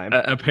the time.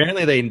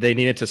 Apparently, they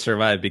need it to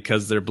survive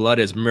because their blood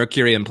is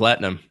mercury and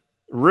platinum.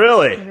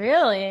 Really?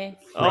 Really?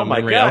 Oh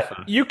my God!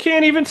 Alpha. You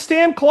can't even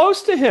stand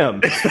close to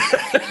him.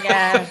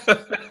 Yeah.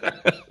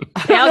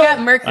 They all got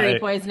mercury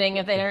poisoning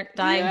if they aren't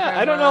dying. Yeah,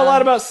 I don't know a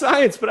lot about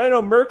science, but I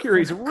know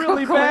mercury's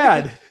really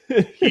bad.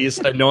 He's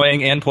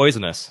annoying and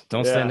poisonous.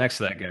 Don't stand next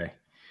to that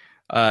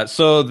guy.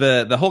 So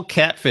the whole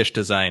catfish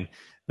design,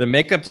 the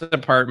makeup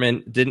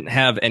department didn't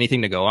have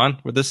anything to go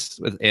on with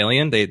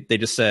Alien. They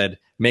just said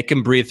make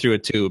him breathe through a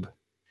tube.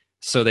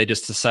 So they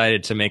just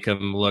decided to make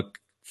him look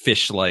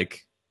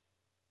fish-like.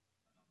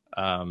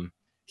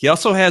 He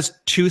also has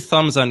 2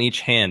 thumbs on each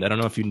hand. I don't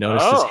know if you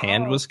noticed his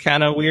hand was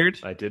kind of weird.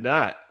 I did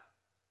not.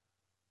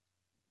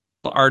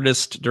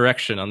 Artist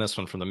direction on this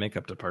one from the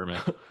makeup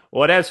department.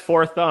 Well, it has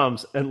 4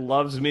 thumbs and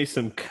loves me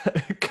some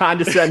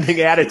condescending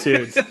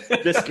attitudes.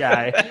 This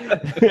guy.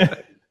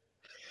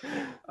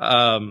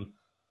 And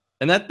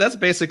that's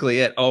basically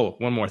it. Oh,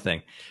 one more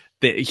thing.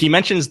 He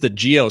mentions the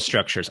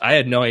geostructures. I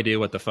had no idea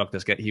what the fuck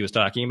he was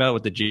talking about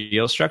with the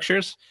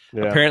geostructures.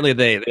 Yeah. Apparently,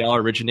 they all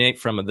originate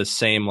from the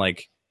same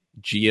like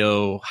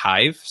geo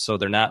hive, so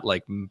they're not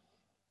like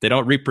they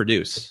don't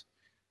reproduce.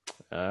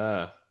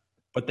 But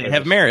they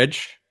have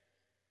marriage.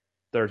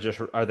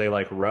 Are they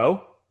like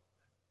roe?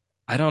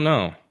 I don't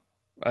know.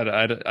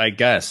 I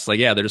guess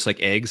they're just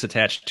like eggs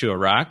attached to a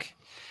rock,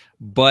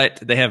 but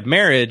they have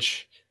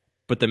marriage.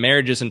 But the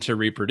marriage isn't to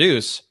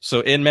reproduce.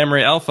 So in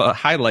Memory Alpha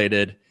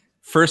highlighted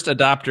first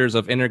adopters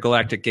of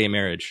intergalactic gay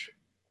marriage.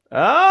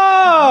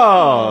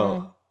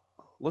 Oh,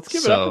 let's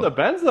give it up to the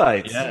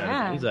benzites.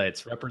 Yeah,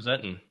 benzites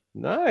representing.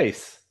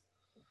 Nice.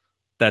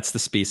 That's the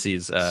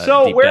species.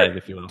 So deep dive,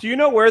 if you will. Do you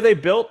know where they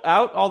built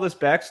out all this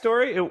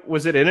backstory?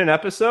 Was it in an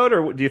episode,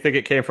 or do you think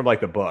it came from like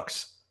the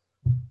books?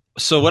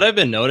 So what I've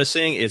been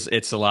noticing is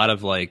it's a lot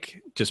of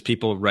like just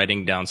people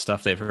writing down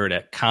stuff they've heard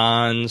at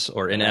cons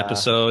or in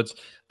episodes.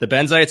 The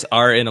benzites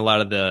are in a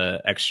lot of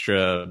the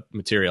extra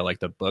material, like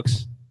the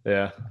books.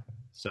 Yeah.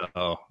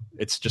 So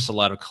it's just a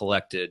lot of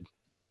collected.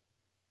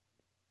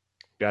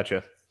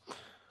 Gotcha.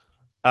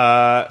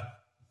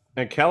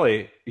 And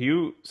Kelly,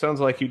 sounds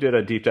like you did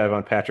a deep dive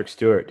on Patrick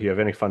Stewart. Do you have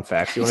any fun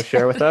facts you want to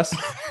share with us?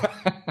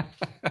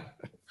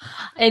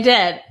 I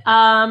did.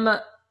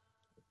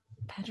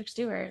 Patrick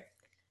Stewart.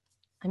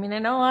 I mean, I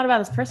know a lot about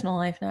his personal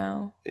life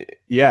now.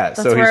 Yeah,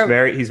 that's so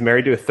he's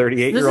married to a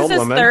 38-year-old woman.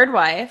 This is his third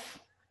wife.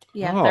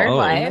 Yeah, third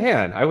wife.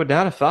 Man, I would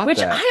not have thought that. Which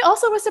I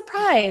also was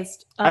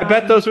surprised. I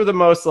bet those were the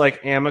most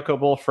like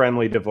amicable,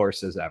 friendly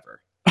divorces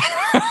ever.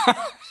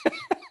 I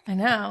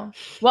know.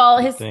 Well,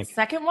 his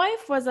second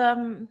wife was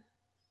a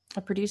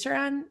producer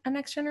on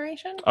Next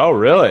Generation. Oh,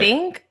 really? I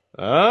think.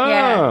 Oh,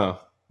 yeah.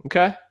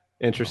 Okay.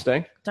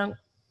 Interesting. Don't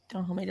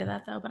hold me to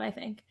that though, but I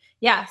think.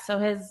 Yeah. So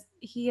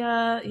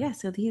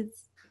so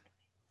he's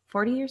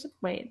 40 years.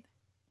 Wait.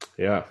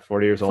 Yeah,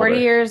 40 years older. 40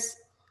 years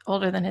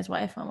older than his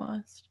wife,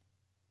 almost.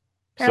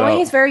 Apparently,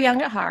 he's very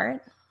young at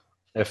heart.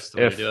 If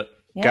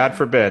God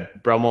forbid,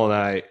 Brummel and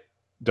I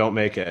don't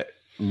make it,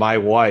 my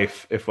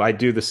wife, if I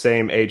do the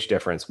same age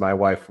difference, my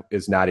wife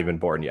is not even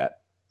born yet.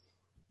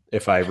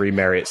 If I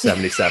remarry at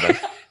 77.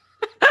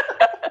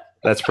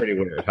 That's pretty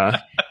weird, huh?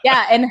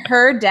 Yeah, and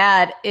her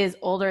dad is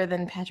older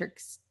than Patrick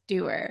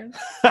Stewart.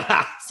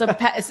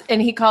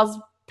 And he calls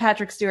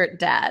Patrick Stewart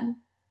dad,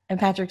 and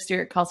Patrick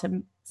Stewart calls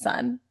him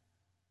son,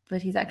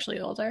 but he's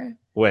actually older.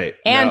 Wait.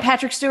 And no.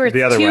 Patrick Stewart's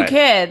the other 2 way.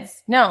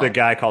 Kids. No. The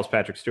guy calls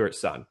Patrick Stewart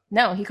son.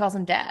 No, he calls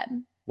him dad.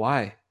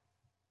 Why?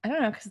 I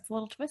don't know, because it's a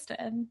little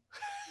twisted.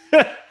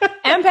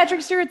 And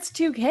Patrick Stewart's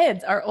 2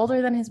 kids are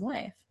older than his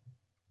wife.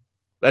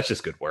 That's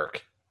just good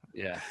work.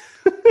 Yeah.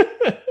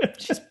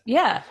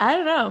 I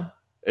don't know.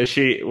 Is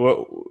she?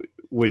 What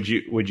would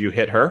you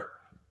hit her?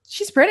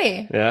 She's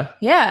pretty. Yeah.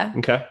 Yeah.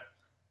 Okay.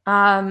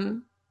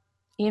 Ian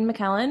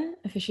McKellen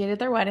officiated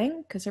their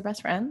wedding because they're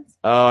best friends.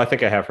 Oh, I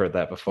think I have heard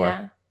that before.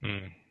 Yeah.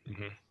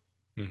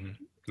 Mm-hmm. Mm-hmm.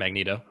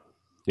 Magneto.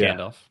 Yeah.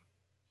 Gandalf.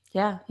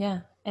 Yeah.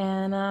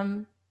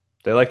 And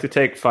they like to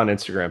take fun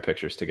Instagram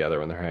pictures together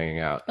when they're hanging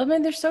out. I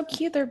mean, they're so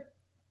cute. They're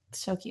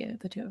so cute,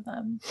 the 2 of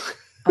them.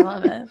 I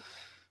love it.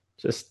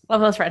 Just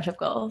Love those friendship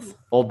goals.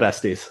 old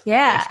besties.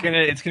 Yeah.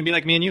 It's gonna be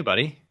like me and you,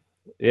 buddy.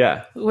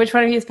 Yeah. Which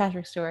one of you is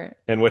Patrick Stewart?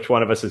 And which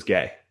one of us is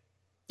gay?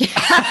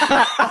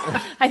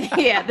 I think,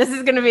 yeah, this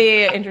is going to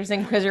be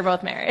interesting because you're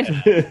both married.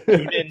 Tune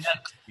in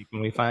next week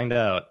when we find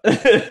out.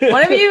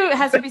 One of you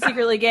has to be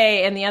secretly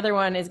gay, and the other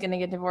one is going to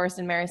get divorced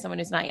and marry someone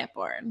who's not yet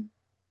born.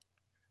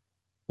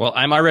 Well,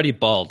 I'm already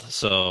bald,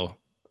 so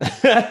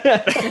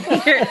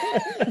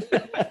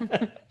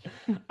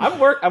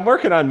I'm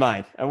working on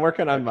mine. I'm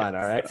working on mine.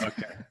 All right.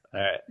 okay. All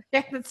right.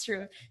 Yeah, that's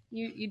true.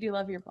 You do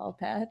love your bald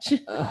patch.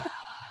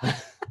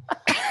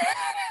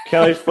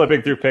 Kelly's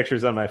flipping through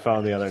pictures on my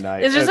phone the other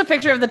night. It's just a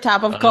picture of the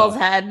top of Cole's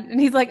head, and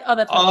he's like, "Oh,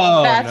 that's my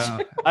bald patch."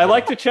 No. I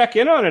like to check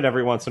in on it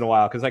every once in a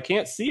while because I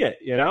can't see it.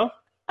 You know.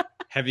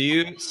 Have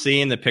you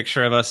seen the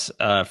picture of us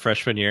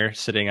freshman year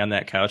sitting on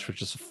that couch with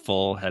just a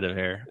full head of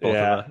hair? Both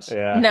Yeah. of us.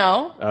 Yeah.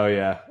 No. Oh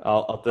yeah.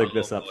 I'll dig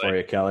this up boy. for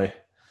you, Kelly.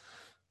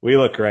 We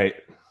look great.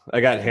 I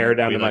got hair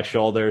down We to my look-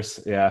 shoulders.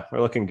 Yeah, we're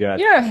looking good.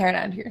 You don't have hair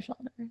down to your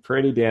shoulder.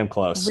 Pretty damn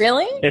close.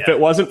 Really? If it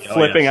wasn't Oh,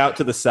 flipping yes. out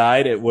to the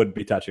side, it would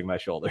be touching my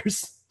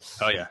shoulders.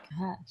 Oh yeah.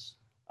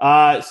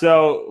 Gosh.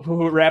 So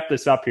we'll wrap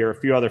this up here. A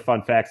few other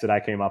fun facts that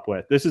I came up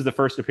with. This is the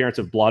first appearance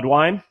of blood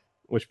wine,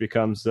 which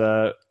becomes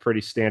a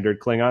pretty standard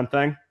Klingon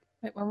thing.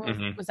 Wait,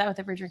 Mhm. was that what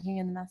they were drinking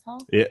in the mess hall?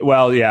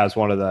 Well, yeah, it's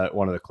one of the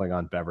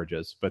Klingon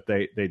beverages, but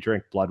they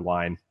drink blood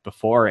wine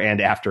before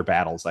and after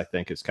battles. I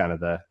think is kind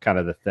of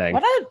the thing.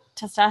 What a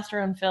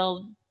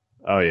testosterone-filled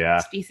Oh yeah.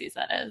 species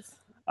that is.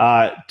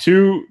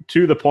 To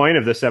the point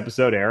of this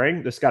episode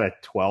airing, this got a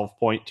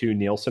 12.2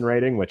 Nielsen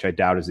rating, which I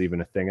doubt is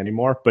even a thing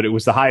anymore. But it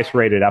was the highest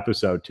rated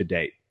episode to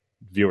date,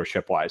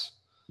 viewership wise.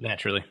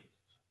 Naturally. It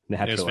was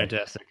Naturally.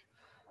 fantastic.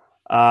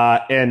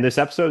 And this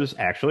episode is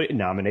actually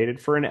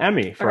nominated for an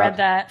Emmy I read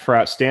that. for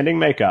outstanding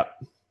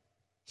makeup.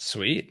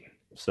 Sweet.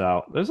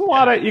 So there's a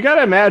lot of, you got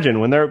to imagine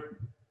when they're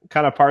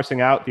kind of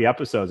parsing out the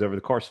episodes over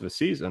the course of a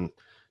season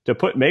to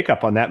put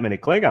makeup on that many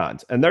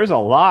Klingons. And there's a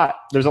lot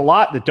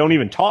that don't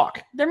even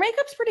talk. Their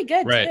makeup's pretty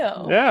good Right.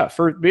 too. Yeah.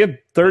 For being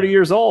 30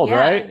 years old, Yeah.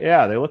 right?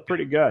 Yeah. They look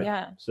pretty good.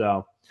 Yeah.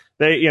 So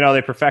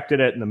they perfected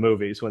it in the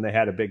movies when they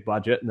had a big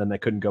budget and then they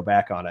couldn't go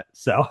back on it.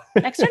 So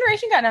Next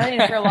Generation got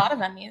nominated for a lot of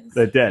Emmys.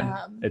 it did.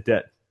 It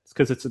did. It's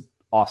because it's an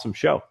awesome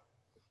show.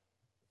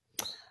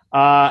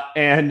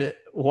 And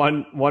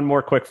one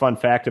more quick fun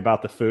fact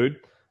about the food.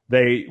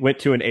 They went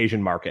to an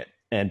Asian market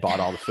and bought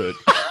all the food.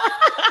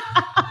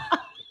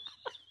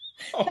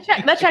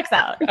 That checks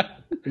out.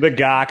 The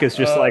gok is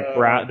just like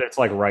brown. It's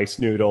like rice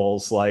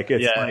noodles. Like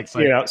it's Yeah, like, it's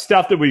like-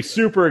 stuff that would be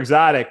super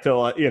exotic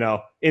to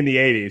in the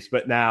 80s,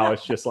 but now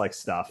it's just like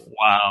stuff.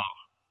 Wow.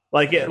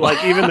 Like even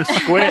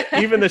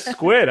the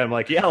squid. I'm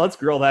like, yeah, let's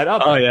grill that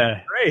up. Oh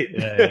yeah. Great.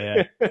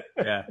 Yeah.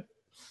 Yeah.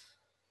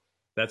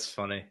 That's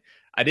funny.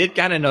 I did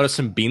kind of notice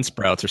some bean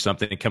sprouts or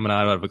something coming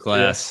out of a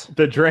glass. Yeah.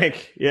 The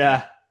drink.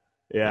 Yeah.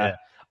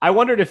 I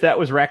wondered if that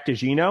was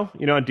Ractigino.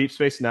 In Deep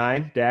Space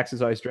Nine, Dax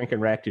is always drinking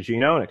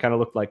Ractigino, and it kind of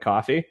looked like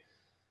coffee,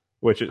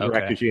 which is Okay.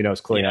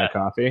 Ractigino's Klingon Yeah.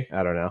 coffee.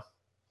 I don't know.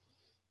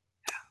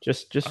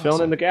 Just Awesome.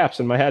 filling in the gaps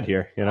in my head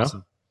here,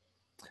 Awesome.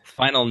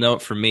 Final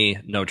note for me: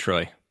 no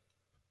Troy.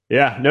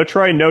 Yeah, no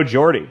Troy, no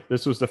Geordi.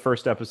 This was the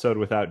first episode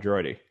without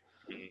Geordi.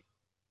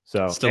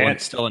 So Still a 9.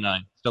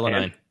 Still a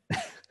and-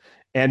 9.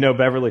 and no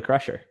Beverly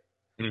Crusher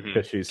Mhm.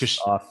 because she's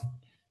off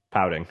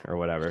pouting or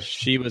whatever.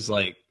 She was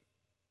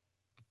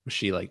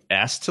she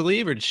asked to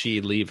leave, or did she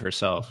leave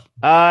herself?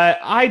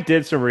 I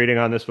did some reading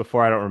on this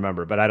before. I don't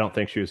remember, but I don't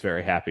think she was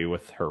very happy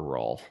with her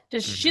role.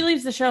 She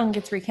leaves the show and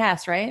gets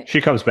recast, right? She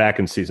comes back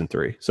in season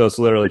 3, so it's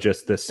literally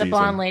just this The season.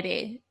 blonde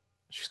lady.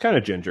 She's kind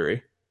of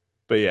gingery,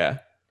 but yeah.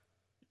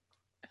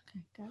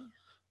 Okay, got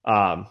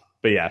it.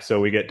 But yeah, so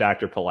we get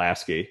Dr.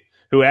 Pulaski,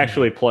 who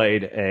actually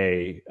played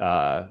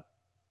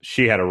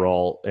she had a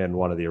role in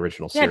one of the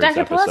original Yeah, series Dr.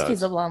 episodes. Pulaski's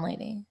the blonde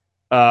lady.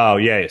 Oh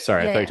yeah,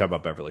 sorry, I Yeah, thought you were yeah. talking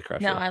about Beverly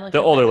Crusher. No, I like the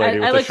older lady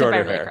with I the like shorter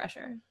Beverly hair.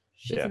 Crusher.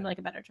 She Yeah. seemed like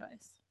a better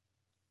choice.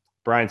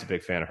 Brian's a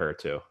big fan of her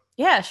too.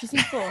 Yeah, she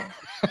seems cool.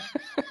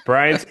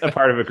 Brian's a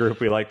part of a group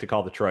we like to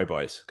call the Troy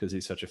Boys because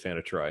he's such a fan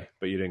of Troy.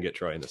 But you didn't get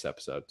Troy in this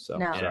episode, so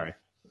No. sorry.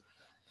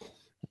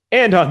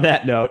 And on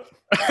that note,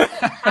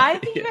 I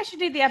think you guys should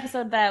do the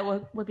episode that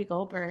Whoopi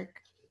Goldberg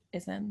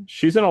is in.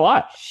 she's in a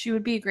lot. She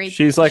would be a great.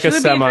 She's like she a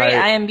would semi- Be a great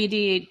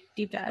IMBD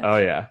deep dive. Oh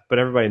yeah, but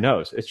everybody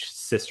knows it's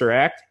Sister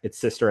Act. It's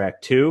Sister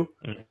Act 2.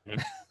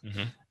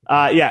 Mhm.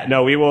 Yeah,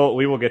 no, we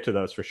will get to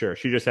those for sure.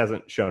 She just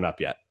hasn't shown up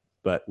yet,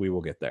 but we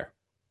will get there.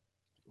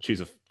 She's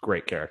a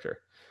great character.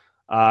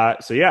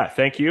 So yeah,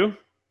 thank you,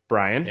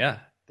 Brian. Yeah.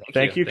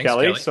 Thank you, Thanks,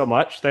 Kelly, so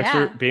much. Thanks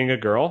Yeah. for being a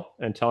girl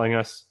and telling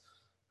us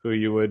who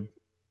you would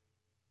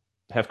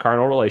have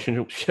carnal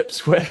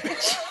relationships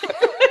with.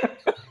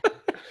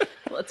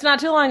 Well, it's not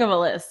too long of a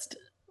list.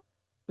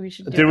 We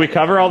should. Do Did we it.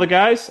 cover all the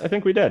guys? I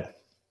think we did.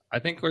 I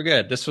think we're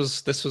good. This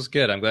was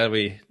good. I'm glad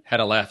we had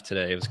a laugh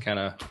today. It was kind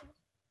of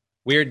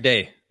weird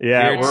day.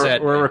 Yeah, Weird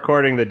set. we're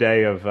recording the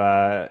day of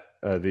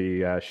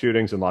the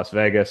shootings in Las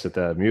Vegas at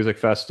the music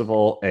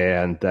festival,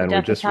 and then The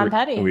death of Tom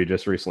Petty. we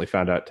just recently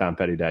found out Tom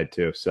Petty died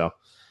too. So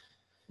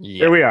Yeah.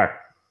 here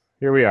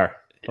we are.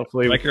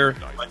 Hopefully, Riker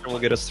will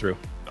get us through.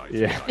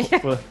 yeah,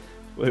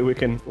 we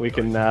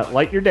can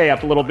light your day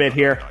up a little bit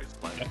here.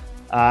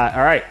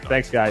 All right,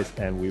 thanks guys,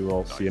 and we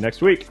will see you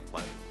next week.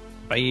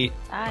 Bye.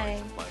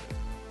 Bye.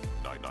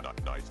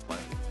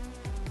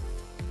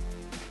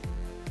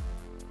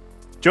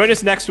 Join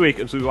us next week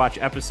as we watch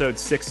episode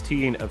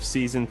 16 of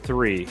season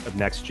 3 of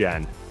Next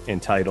Gen,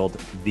 entitled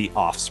The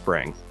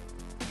Offspring.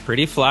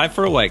 Pretty fly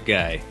for a white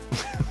guy.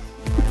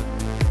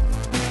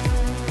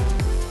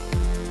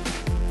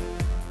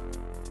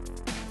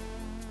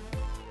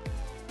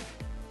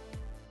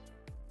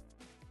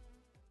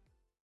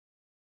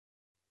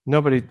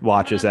 Nobody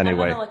watches I'm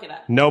anyway. gonna look it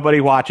up.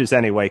 Nobody watches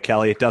anyway,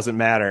 Kelly. It doesn't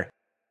matter.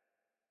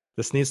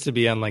 This needs to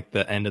be on like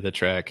the end of the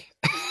track.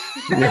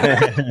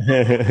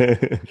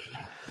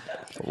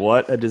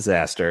 What a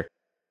disaster.